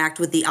interact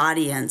with the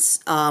audience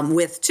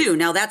with too.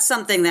 Now, that's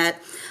something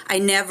that I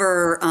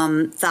never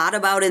thought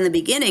about in the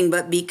beginning,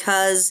 but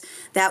because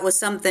that was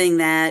something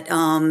that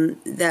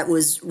that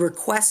was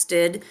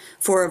requested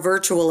for a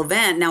virtual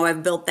event, now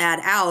I've built that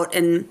out.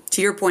 And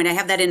to your point, I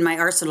have that in my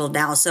arsenal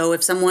now. So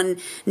if someone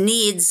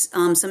needs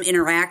some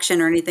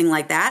interaction or anything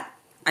like that,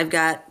 I've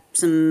got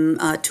some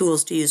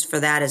tools to use for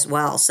that as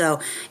well. So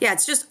yeah,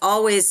 it's just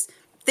always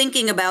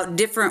thinking about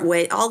different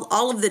ways,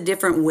 all of the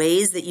different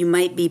ways that you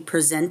might be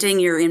presenting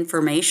your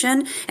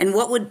information and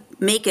what would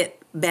make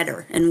it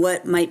better and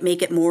what might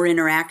make it more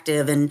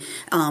interactive and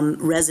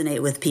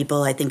resonate with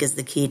people, I think is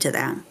the key to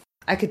that.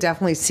 I could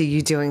definitely see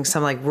you doing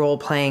some like role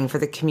playing for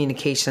the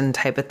communication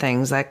type of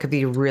things. That could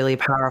be really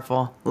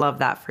powerful. Love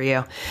that for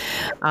you.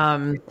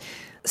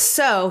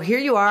 So here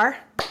you are.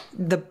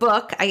 The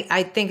book,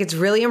 I think it's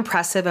really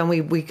impressive, and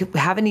we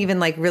haven't even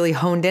like really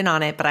honed in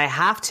on it, but I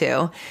have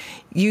to.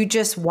 You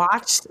just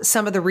watched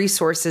some of the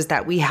resources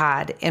that we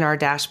had in our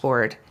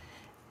dashboard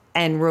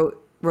and wrote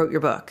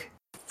your book.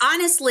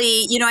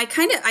 Honestly,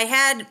 I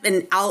had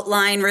an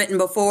outline written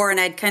before, and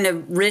I'd kind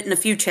of written a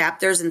few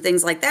chapters and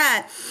things like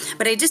that,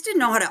 but I just didn't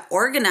know how to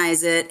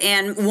organize it.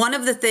 And one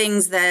of the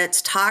things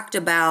that's talked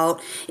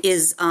about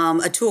is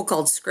a tool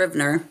called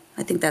Scrivener.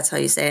 I think that's how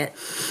you say it.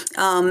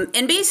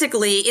 And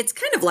basically, it's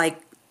kind of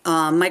like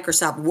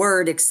Microsoft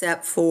Word,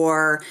 except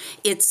for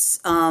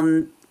it's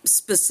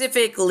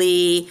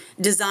specifically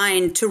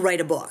designed to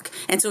write a book.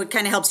 And so it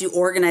kind of helps you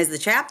organize the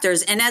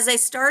chapters. And as I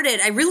started,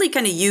 I really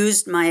kind of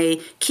used my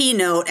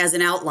keynote as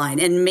an outline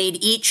and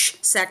made each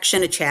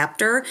section a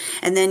chapter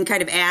and then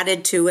kind of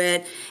added to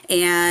it.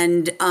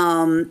 And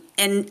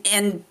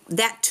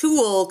that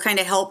tool kind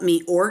of helped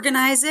me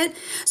organize it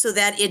so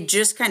that it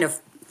just kind of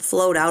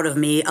flowed out of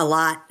me a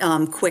lot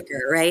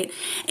quicker, right?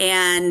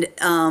 And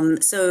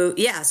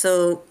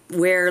so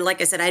where,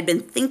 like I said, I'd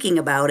been thinking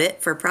about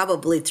it for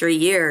probably 3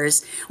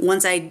 years.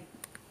 Once I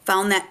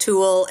found that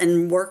tool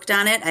and worked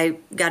on it, I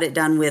got it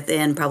done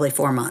within probably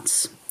 4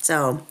 months.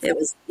 So it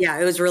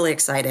was really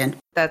exciting.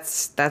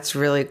 That's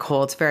really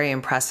cool. It's very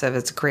impressive.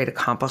 It's a great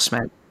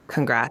accomplishment.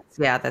 Congrats.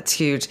 Yeah, that's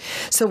huge.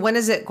 So when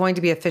is it going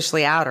to be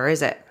officially out, or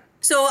is it?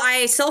 So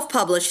I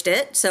self-published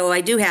it, so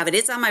I do have it.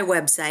 It's on my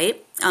website.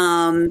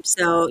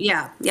 So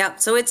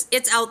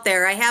it's out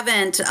there. I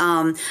haven't.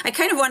 I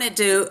kind of wanted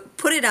to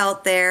put it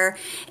out there,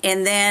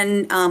 and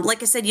then,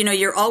 like I said,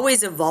 you're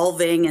always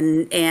evolving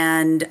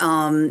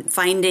and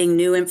finding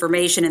new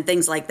information and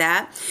things like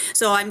that.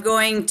 So I'm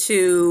going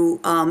to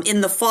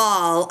in the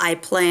fall. I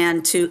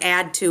plan to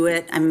add to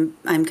it. I'm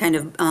kind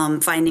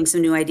of finding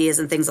some new ideas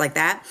and things like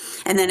that,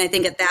 and then I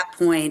think at that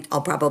point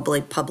I'll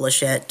probably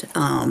publish it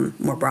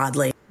more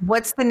broadly.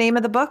 What's the name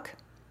of the book?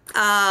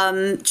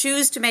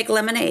 Choose to Make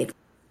Lemonade.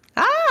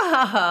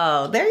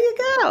 Oh, there you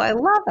go. I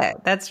love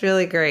it. That's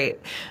really great.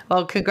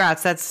 Well,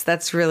 congrats.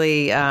 That's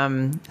really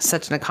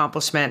such an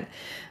accomplishment.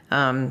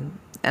 And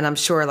I'm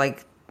sure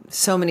like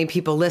so many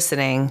people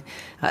listening,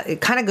 it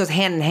kind of goes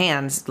hand in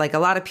hand. Like a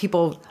lot of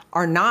people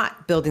are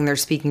not building their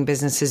speaking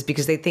businesses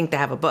because they think they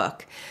have a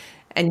book.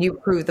 And you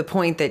prove the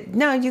point that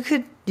no, you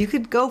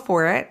could go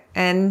for it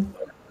and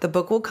the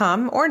book will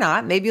come or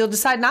not. Maybe you'll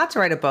decide not to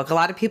write a book. A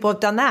lot of people have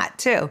done that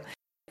too.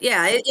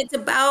 Yeah, it's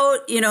about,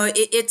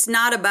 it's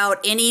not about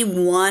any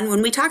one.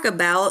 When we talk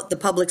about the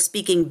public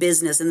speaking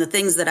business and the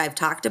things that I've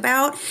talked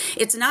about,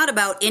 it's not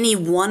about any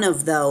one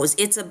of those.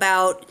 It's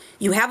about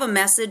you have a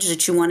message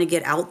that you want to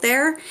get out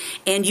there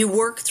and you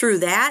work through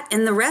that,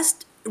 and the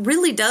rest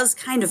really does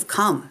kind of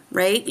come,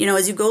 right?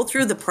 As you go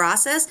through the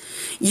process,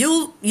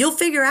 you'll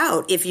figure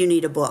out if you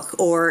need a book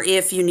or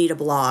if you need a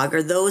blog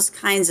or those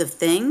kinds of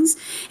things.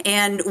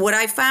 And what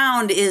I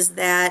found is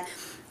that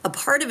a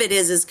part of it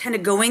is kind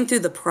of going through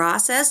the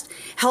process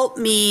helped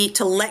me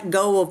to let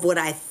go of what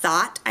I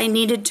thought I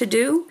needed to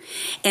do.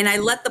 And I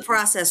let the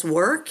process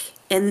work,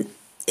 and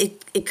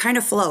it kind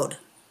of flowed.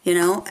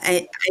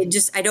 I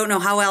don't know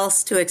how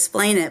else to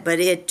explain it, but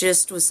it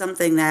just was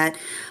something that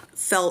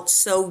felt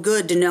so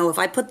good to know if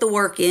I put the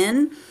work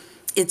in,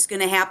 it's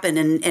going to happen,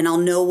 and I'll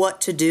know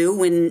what to do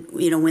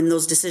when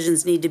those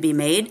decisions need to be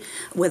made,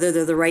 whether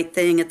they're the right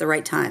thing at the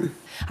right time.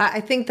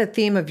 I think the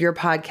theme of your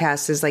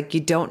podcast is like,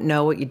 you don't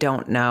know what you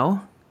don't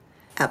know.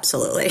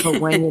 Absolutely. But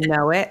when you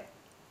know it,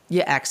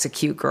 you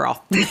execute,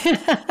 girl.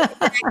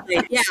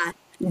 Exactly. Yeah.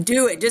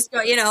 Do it. Just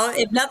go,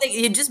 if nothing,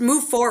 you just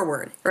move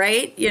forward,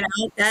 right?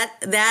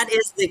 That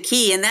is the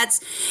key. And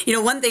that's,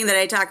 one thing that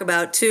I talk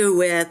about too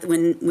with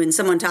when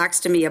someone talks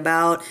to me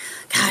about,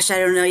 gosh, I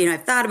don't know,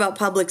 I've thought about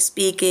public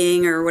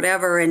speaking or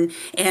whatever.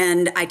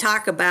 And I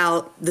talk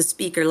about the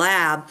Speaker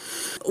Lab.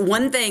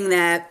 One thing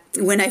that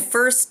when I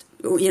first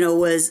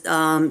was,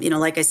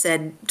 like I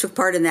said, took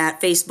part in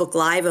that Facebook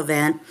Live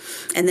event.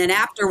 And then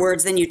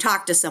afterwards, then you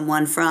talk to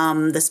someone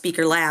from the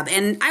Speaker Lab.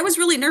 And I was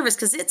really nervous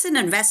because it's an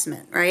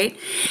investment, right?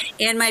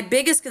 And my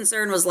biggest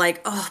concern was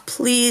like, oh,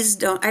 please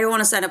don't, I don't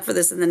want to sign up for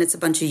this. And then it's a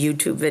bunch of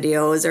YouTube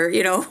videos or,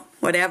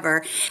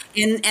 whatever.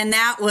 And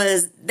that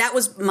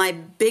was my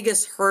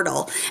biggest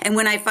hurdle. And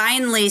when I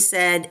finally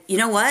said, you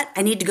know what,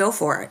 I need to go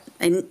for it.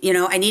 And,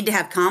 I need to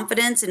have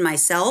confidence in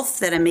myself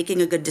that I'm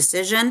making a good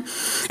decision.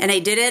 And I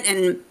did it.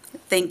 And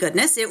thank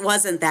goodness it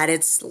wasn't that.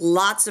 It's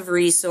lots of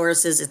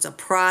resources. It's a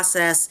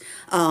process.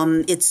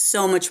 It's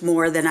so much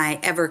more than I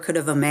ever could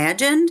have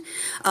imagined.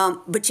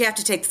 But you have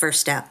to take the first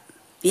step.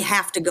 You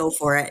have to go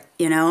for it,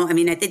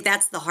 I think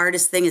that's the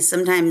hardest thing is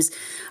sometimes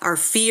our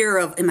fear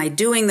of, am I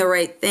doing the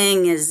right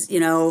thing is,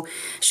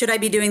 should I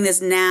be doing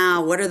this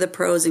now? What are the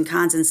pros and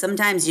cons? And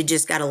sometimes you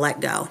just got to let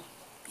go,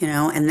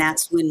 and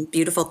that's when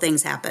beautiful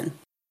things happen.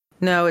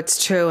 No,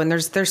 it's true. And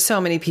there's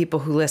so many people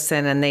who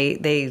listen and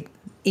they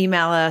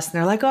email us and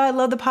they're like, oh, I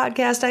love the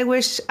podcast. I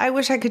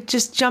wish I could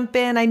just jump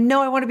in. I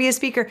know I want to be a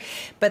speaker.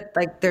 But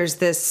like,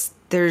 there's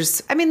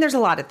a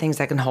lot of things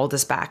that can hold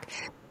us back.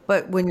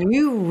 But when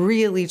you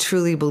really,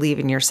 truly believe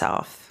in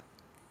yourself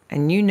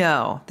and you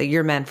know that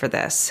you're meant for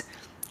this,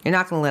 you're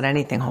not going to let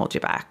anything hold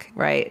you back,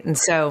 right? And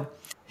so,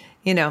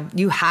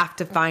 you have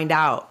to find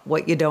out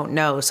what you don't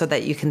know so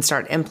that you can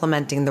start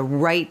implementing the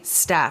right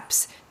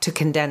steps to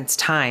condense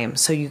time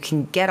so you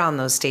can get on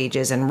those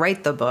stages and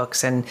write the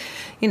books and,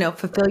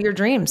 fulfill your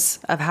dreams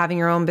of having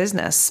your own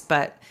business.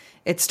 But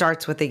it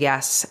starts with a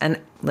yes. And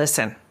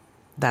listen,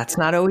 that's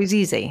not always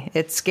easy.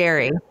 It's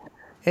scary.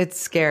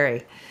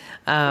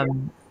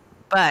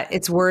 But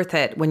it's worth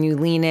it when you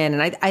lean in.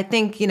 And I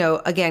think,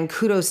 again,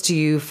 kudos to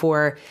you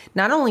for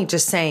not only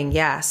just saying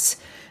yes,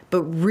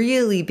 but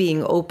really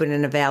being open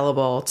and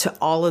available to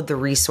all of the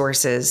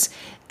resources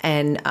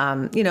and,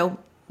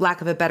 lack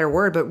of a better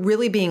word, but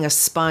really being a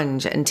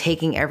sponge and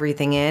taking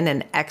everything in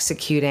and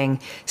executing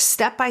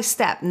step by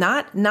step,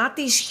 not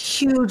these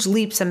huge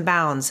leaps and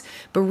bounds,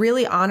 but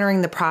really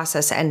honoring the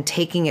process and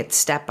taking it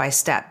step by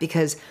step,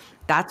 because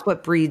that's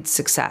what breeds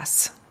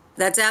success.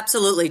 That's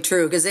absolutely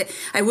true. Because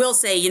I will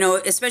say,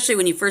 especially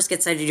when you first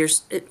get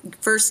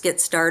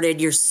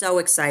started, you're so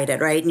excited,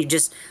 right? And you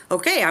just,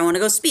 okay, I want to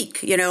go speak,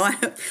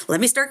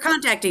 let me start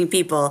contacting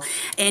people.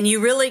 And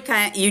you really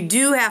you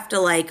do have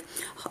to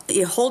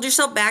you hold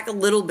yourself back a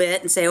little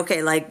bit and say,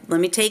 okay, let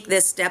me take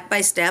this step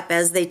by step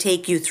as they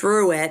take you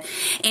through it.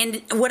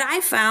 And what I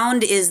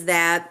found is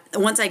that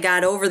once I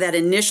got over that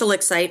initial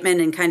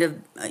excitement and kind of,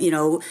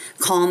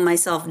 calm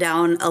myself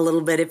down a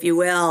little bit, if you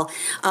will,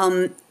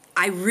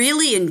 I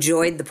really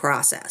enjoyed the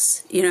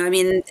process.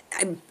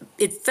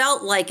 It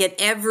felt like at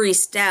every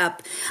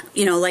step,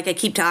 like I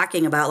keep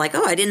talking about,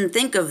 oh, I didn't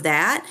think of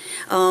that.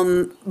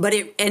 But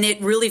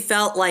it really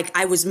felt like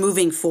I was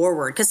moving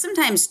forward. Because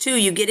sometimes too,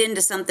 you get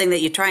into something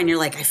that you try and you're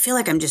like, I feel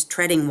like I'm just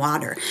treading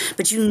water.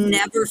 But you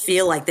never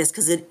feel like this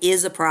because it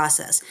is a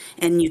process.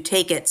 And you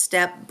take it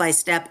step by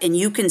step and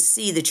you can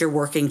see that you're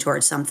working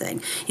towards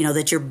something,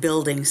 that you're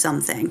building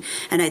something.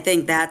 And I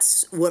think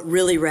that's what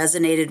really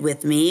resonated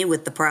with me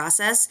with the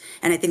process.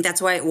 And I think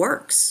that's why it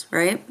works,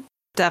 right?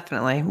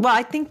 Definitely. Well,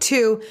 I think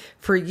too,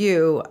 for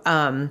you,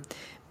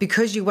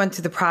 because you went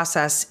through the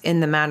process in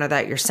the manner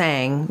that you're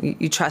saying,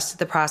 you trusted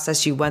the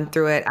process, you went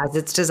through it as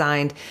it's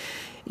designed.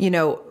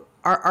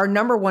 Our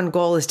number one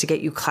goal is to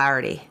get you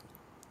clarity.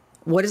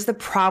 What is the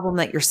problem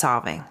that you're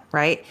solving,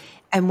 right?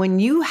 And when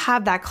you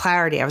have that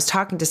clarity, I was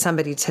talking to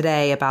somebody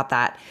today about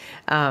that,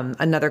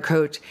 another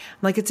coach. I'm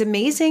like, it's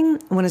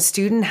amazing when a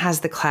student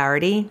has the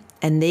clarity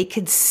and they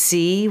could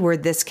see where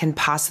this can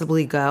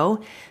possibly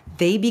go,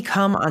 they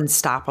become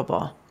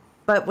unstoppable.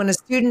 But when a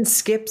student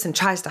skips and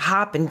tries to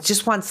hop and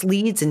just wants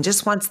leads and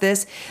just wants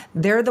this,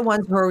 they're the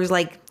ones who are always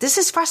like, this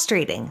is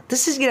frustrating.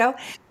 This is,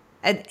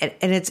 and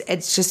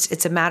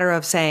it's a matter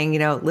of saying,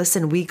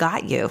 listen, we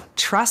got you.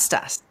 Trust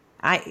us.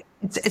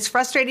 It's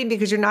frustrating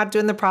because you're not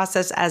doing the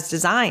process as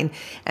designed.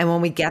 And when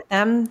we get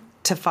them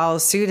to follow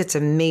suit, it's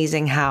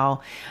amazing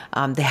how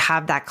they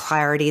have that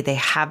clarity, they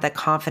have that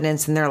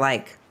confidence, and they're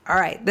like, all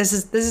right, this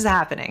is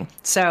happening.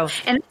 So,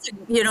 and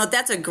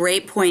that's a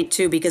great point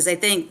too, because I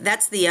think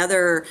that's the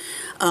other,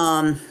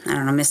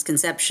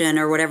 misconception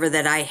or whatever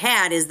that I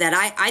had is that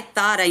I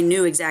thought I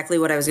knew exactly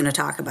what I was going to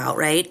talk about,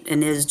 right?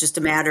 And it was just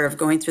a matter of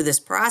going through this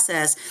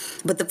process.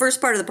 But the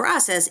first part of the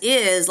process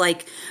is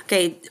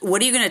okay,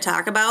 what are you going to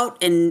talk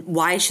about and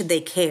why should they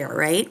care,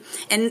 right?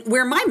 And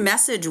where my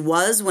message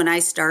was when I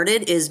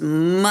started is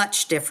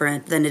much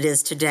different than it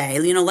is today.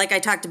 Like I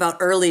talked about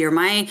earlier,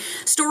 my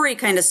story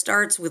kind of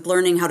starts with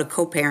learning how to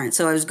co-parent.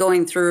 So I was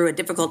going through a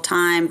difficult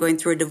time, going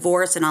through a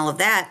divorce and all of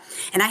that.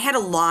 And I had a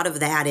lot of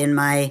that in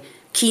my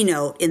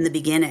keynote in the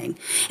beginning.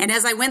 And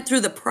as I went through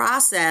the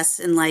process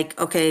and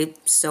okay,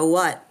 so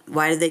what?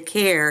 Why do they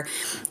care?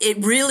 It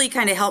really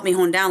kind of helped me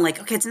hone down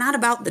okay, it's not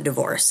about the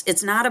divorce.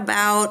 It's not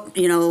about,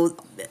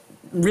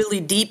 really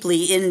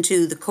deeply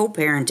into the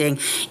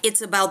co-parenting.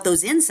 It's about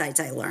those insights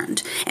I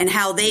learned and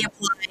how they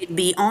apply resonate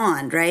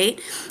beyond, right?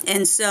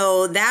 And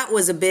so that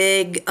was a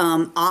big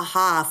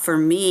aha for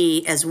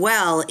me as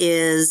well,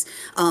 is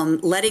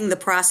letting the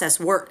process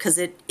work, because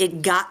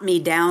it got me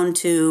down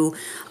to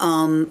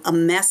a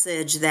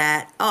message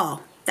that,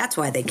 oh, that's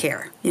why they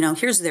care.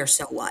 Here's their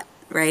so what,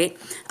 right?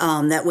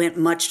 That went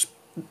much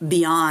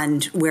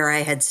beyond where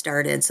I had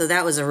started. So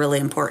that was a really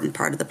important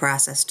part of the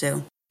process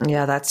too.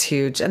 Yeah, that's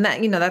huge. And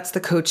that, that's the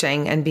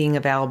coaching and being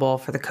available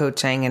for the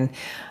coaching and,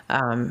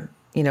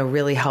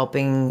 really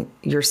helping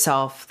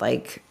yourself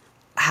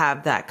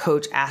have that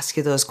coach ask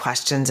you those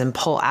questions and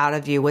pull out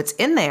of you what's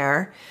in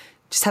there.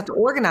 Just have to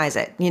organize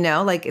it,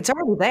 it's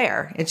already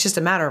there. It's just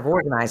a matter of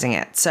organizing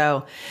it.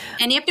 So,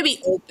 and you have to be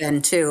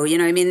open too.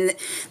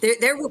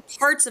 There were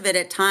parts of it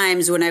at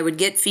times when I would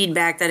get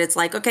feedback that it's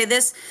like, okay,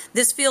 this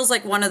feels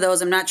like one of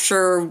those. I'm not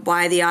sure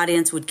why the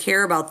audience would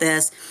care about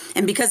this.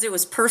 And because it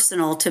was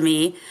personal to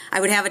me, I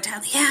would have a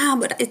time, yeah,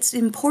 but it's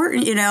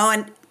important,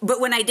 but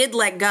when I did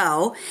let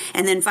go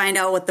and then find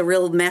out what the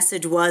real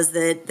message was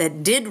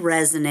that did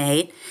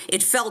resonate,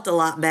 it felt a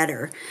lot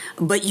better.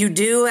 But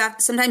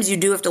sometimes you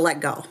do have to let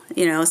go.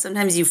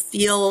 Sometimes you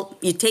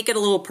take it a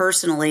little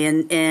personally,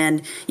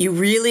 and you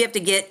really have to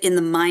get in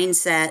the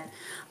mindset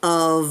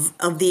of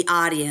the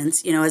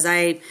audience. As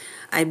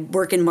I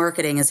work in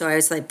marketing, and so I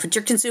was like, put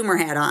your consumer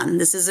hat on.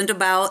 This isn't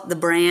about the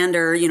brand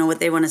or, what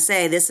they want to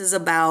say. This is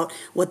about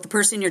what the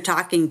person you're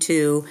talking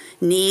to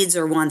needs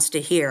or wants to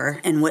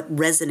hear and what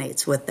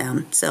resonates with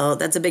them. So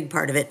that's a big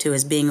part of it too,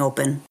 is being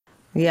open.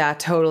 Yeah,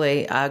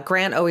 totally.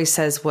 Grant always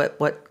says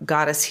what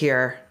got us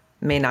here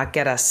may not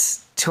get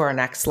us to our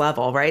next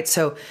level, right?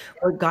 So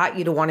what got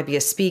you to want to be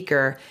a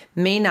speaker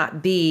may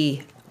not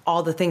be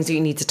all the things that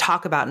you need to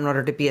talk about in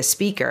order to be a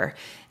speaker.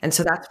 And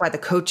so that's why the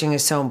coaching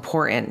is so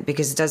important,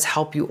 because it does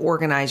help you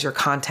organize your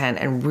content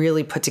and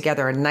really put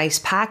together a nice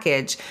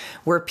package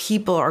where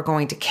people are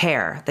going to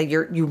care, that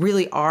you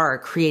really are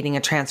creating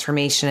a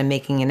transformation and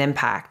making an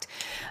impact.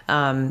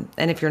 And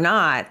if you're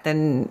not,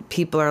 then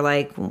people are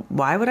like,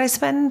 why would I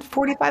spend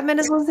 45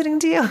 minutes listening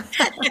to you?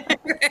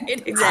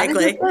 Right,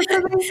 exactly.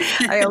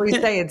 I always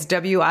say it's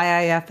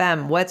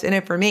WIIFM. What's in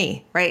it for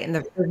me? Right. And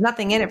there's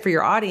nothing in it for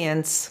your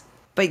audience.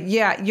 But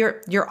yeah,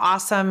 you're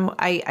awesome.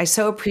 I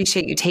so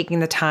appreciate you taking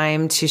the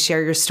time to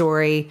share your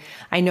story.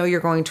 I know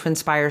you're going to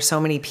inspire so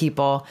many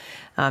people,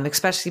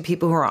 especially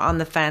people who are on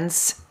the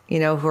fence,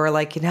 who are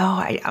like,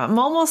 I'm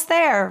almost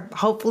there.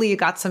 Hopefully you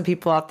got some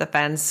people off the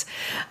fence.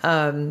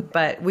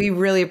 But we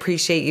really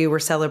appreciate you. We're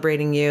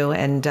celebrating you.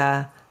 And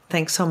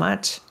thanks so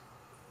much.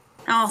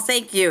 Oh,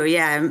 thank you.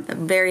 Yeah,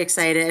 I'm very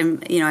excited.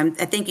 And,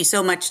 I thank you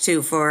so much,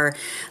 too, for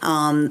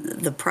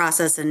the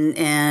process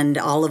and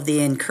all of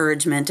the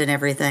encouragement and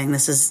everything.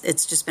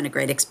 It's just been a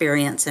great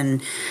experience.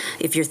 And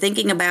if you're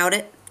thinking about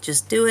it,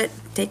 just do it.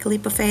 Take a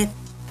leap of faith.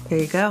 There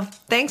you go.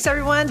 Thanks,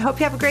 everyone. Hope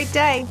you have a great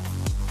day.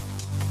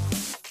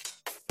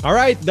 All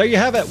right, there you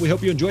have it. We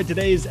hope you enjoyed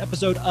today's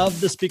episode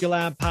of the Speaker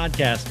Lab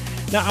podcast.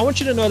 Now, I want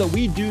you to know that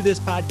we do this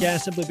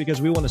podcast simply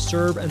because we want to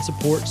serve and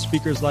support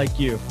speakers like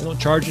you. We don't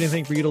charge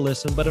anything for you to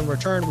listen, but in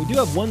return, we do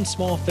have one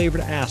small favor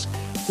to ask.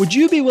 Would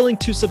you be willing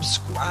to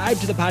subscribe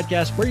to the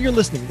podcast where you're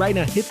listening right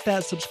now? Hit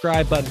that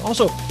subscribe button.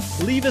 Also,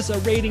 leave us a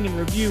rating and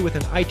review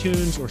within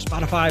iTunes or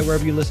Spotify,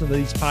 wherever you listen to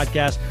these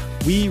podcasts.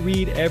 We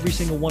read every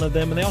single one of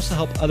them, and they also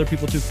help other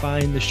people to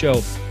find the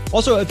show.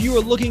 Also, if you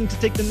are looking to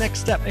take the next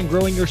step in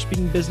growing your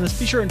speaking business,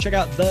 be sure and check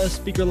out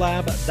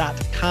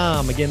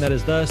thespeakerlab.com. Again, that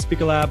is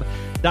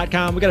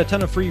thespeakerlab.com. We got a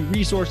ton of free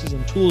resources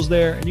and tools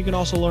there, and you can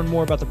also learn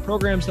more about the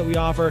programs that we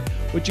offer,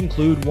 which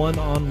include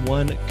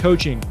one-on-one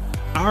coaching.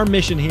 Our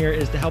mission here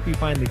is to help you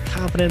find the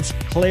confidence,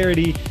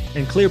 clarity,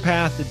 and clear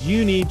path that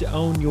you need to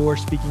own your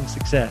speaking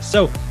success.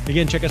 So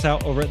again, check us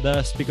out over at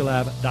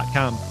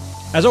thespeakerlab.com.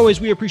 As always,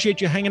 we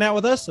appreciate you hanging out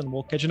with us, and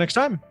we'll catch you next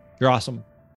time. You're awesome.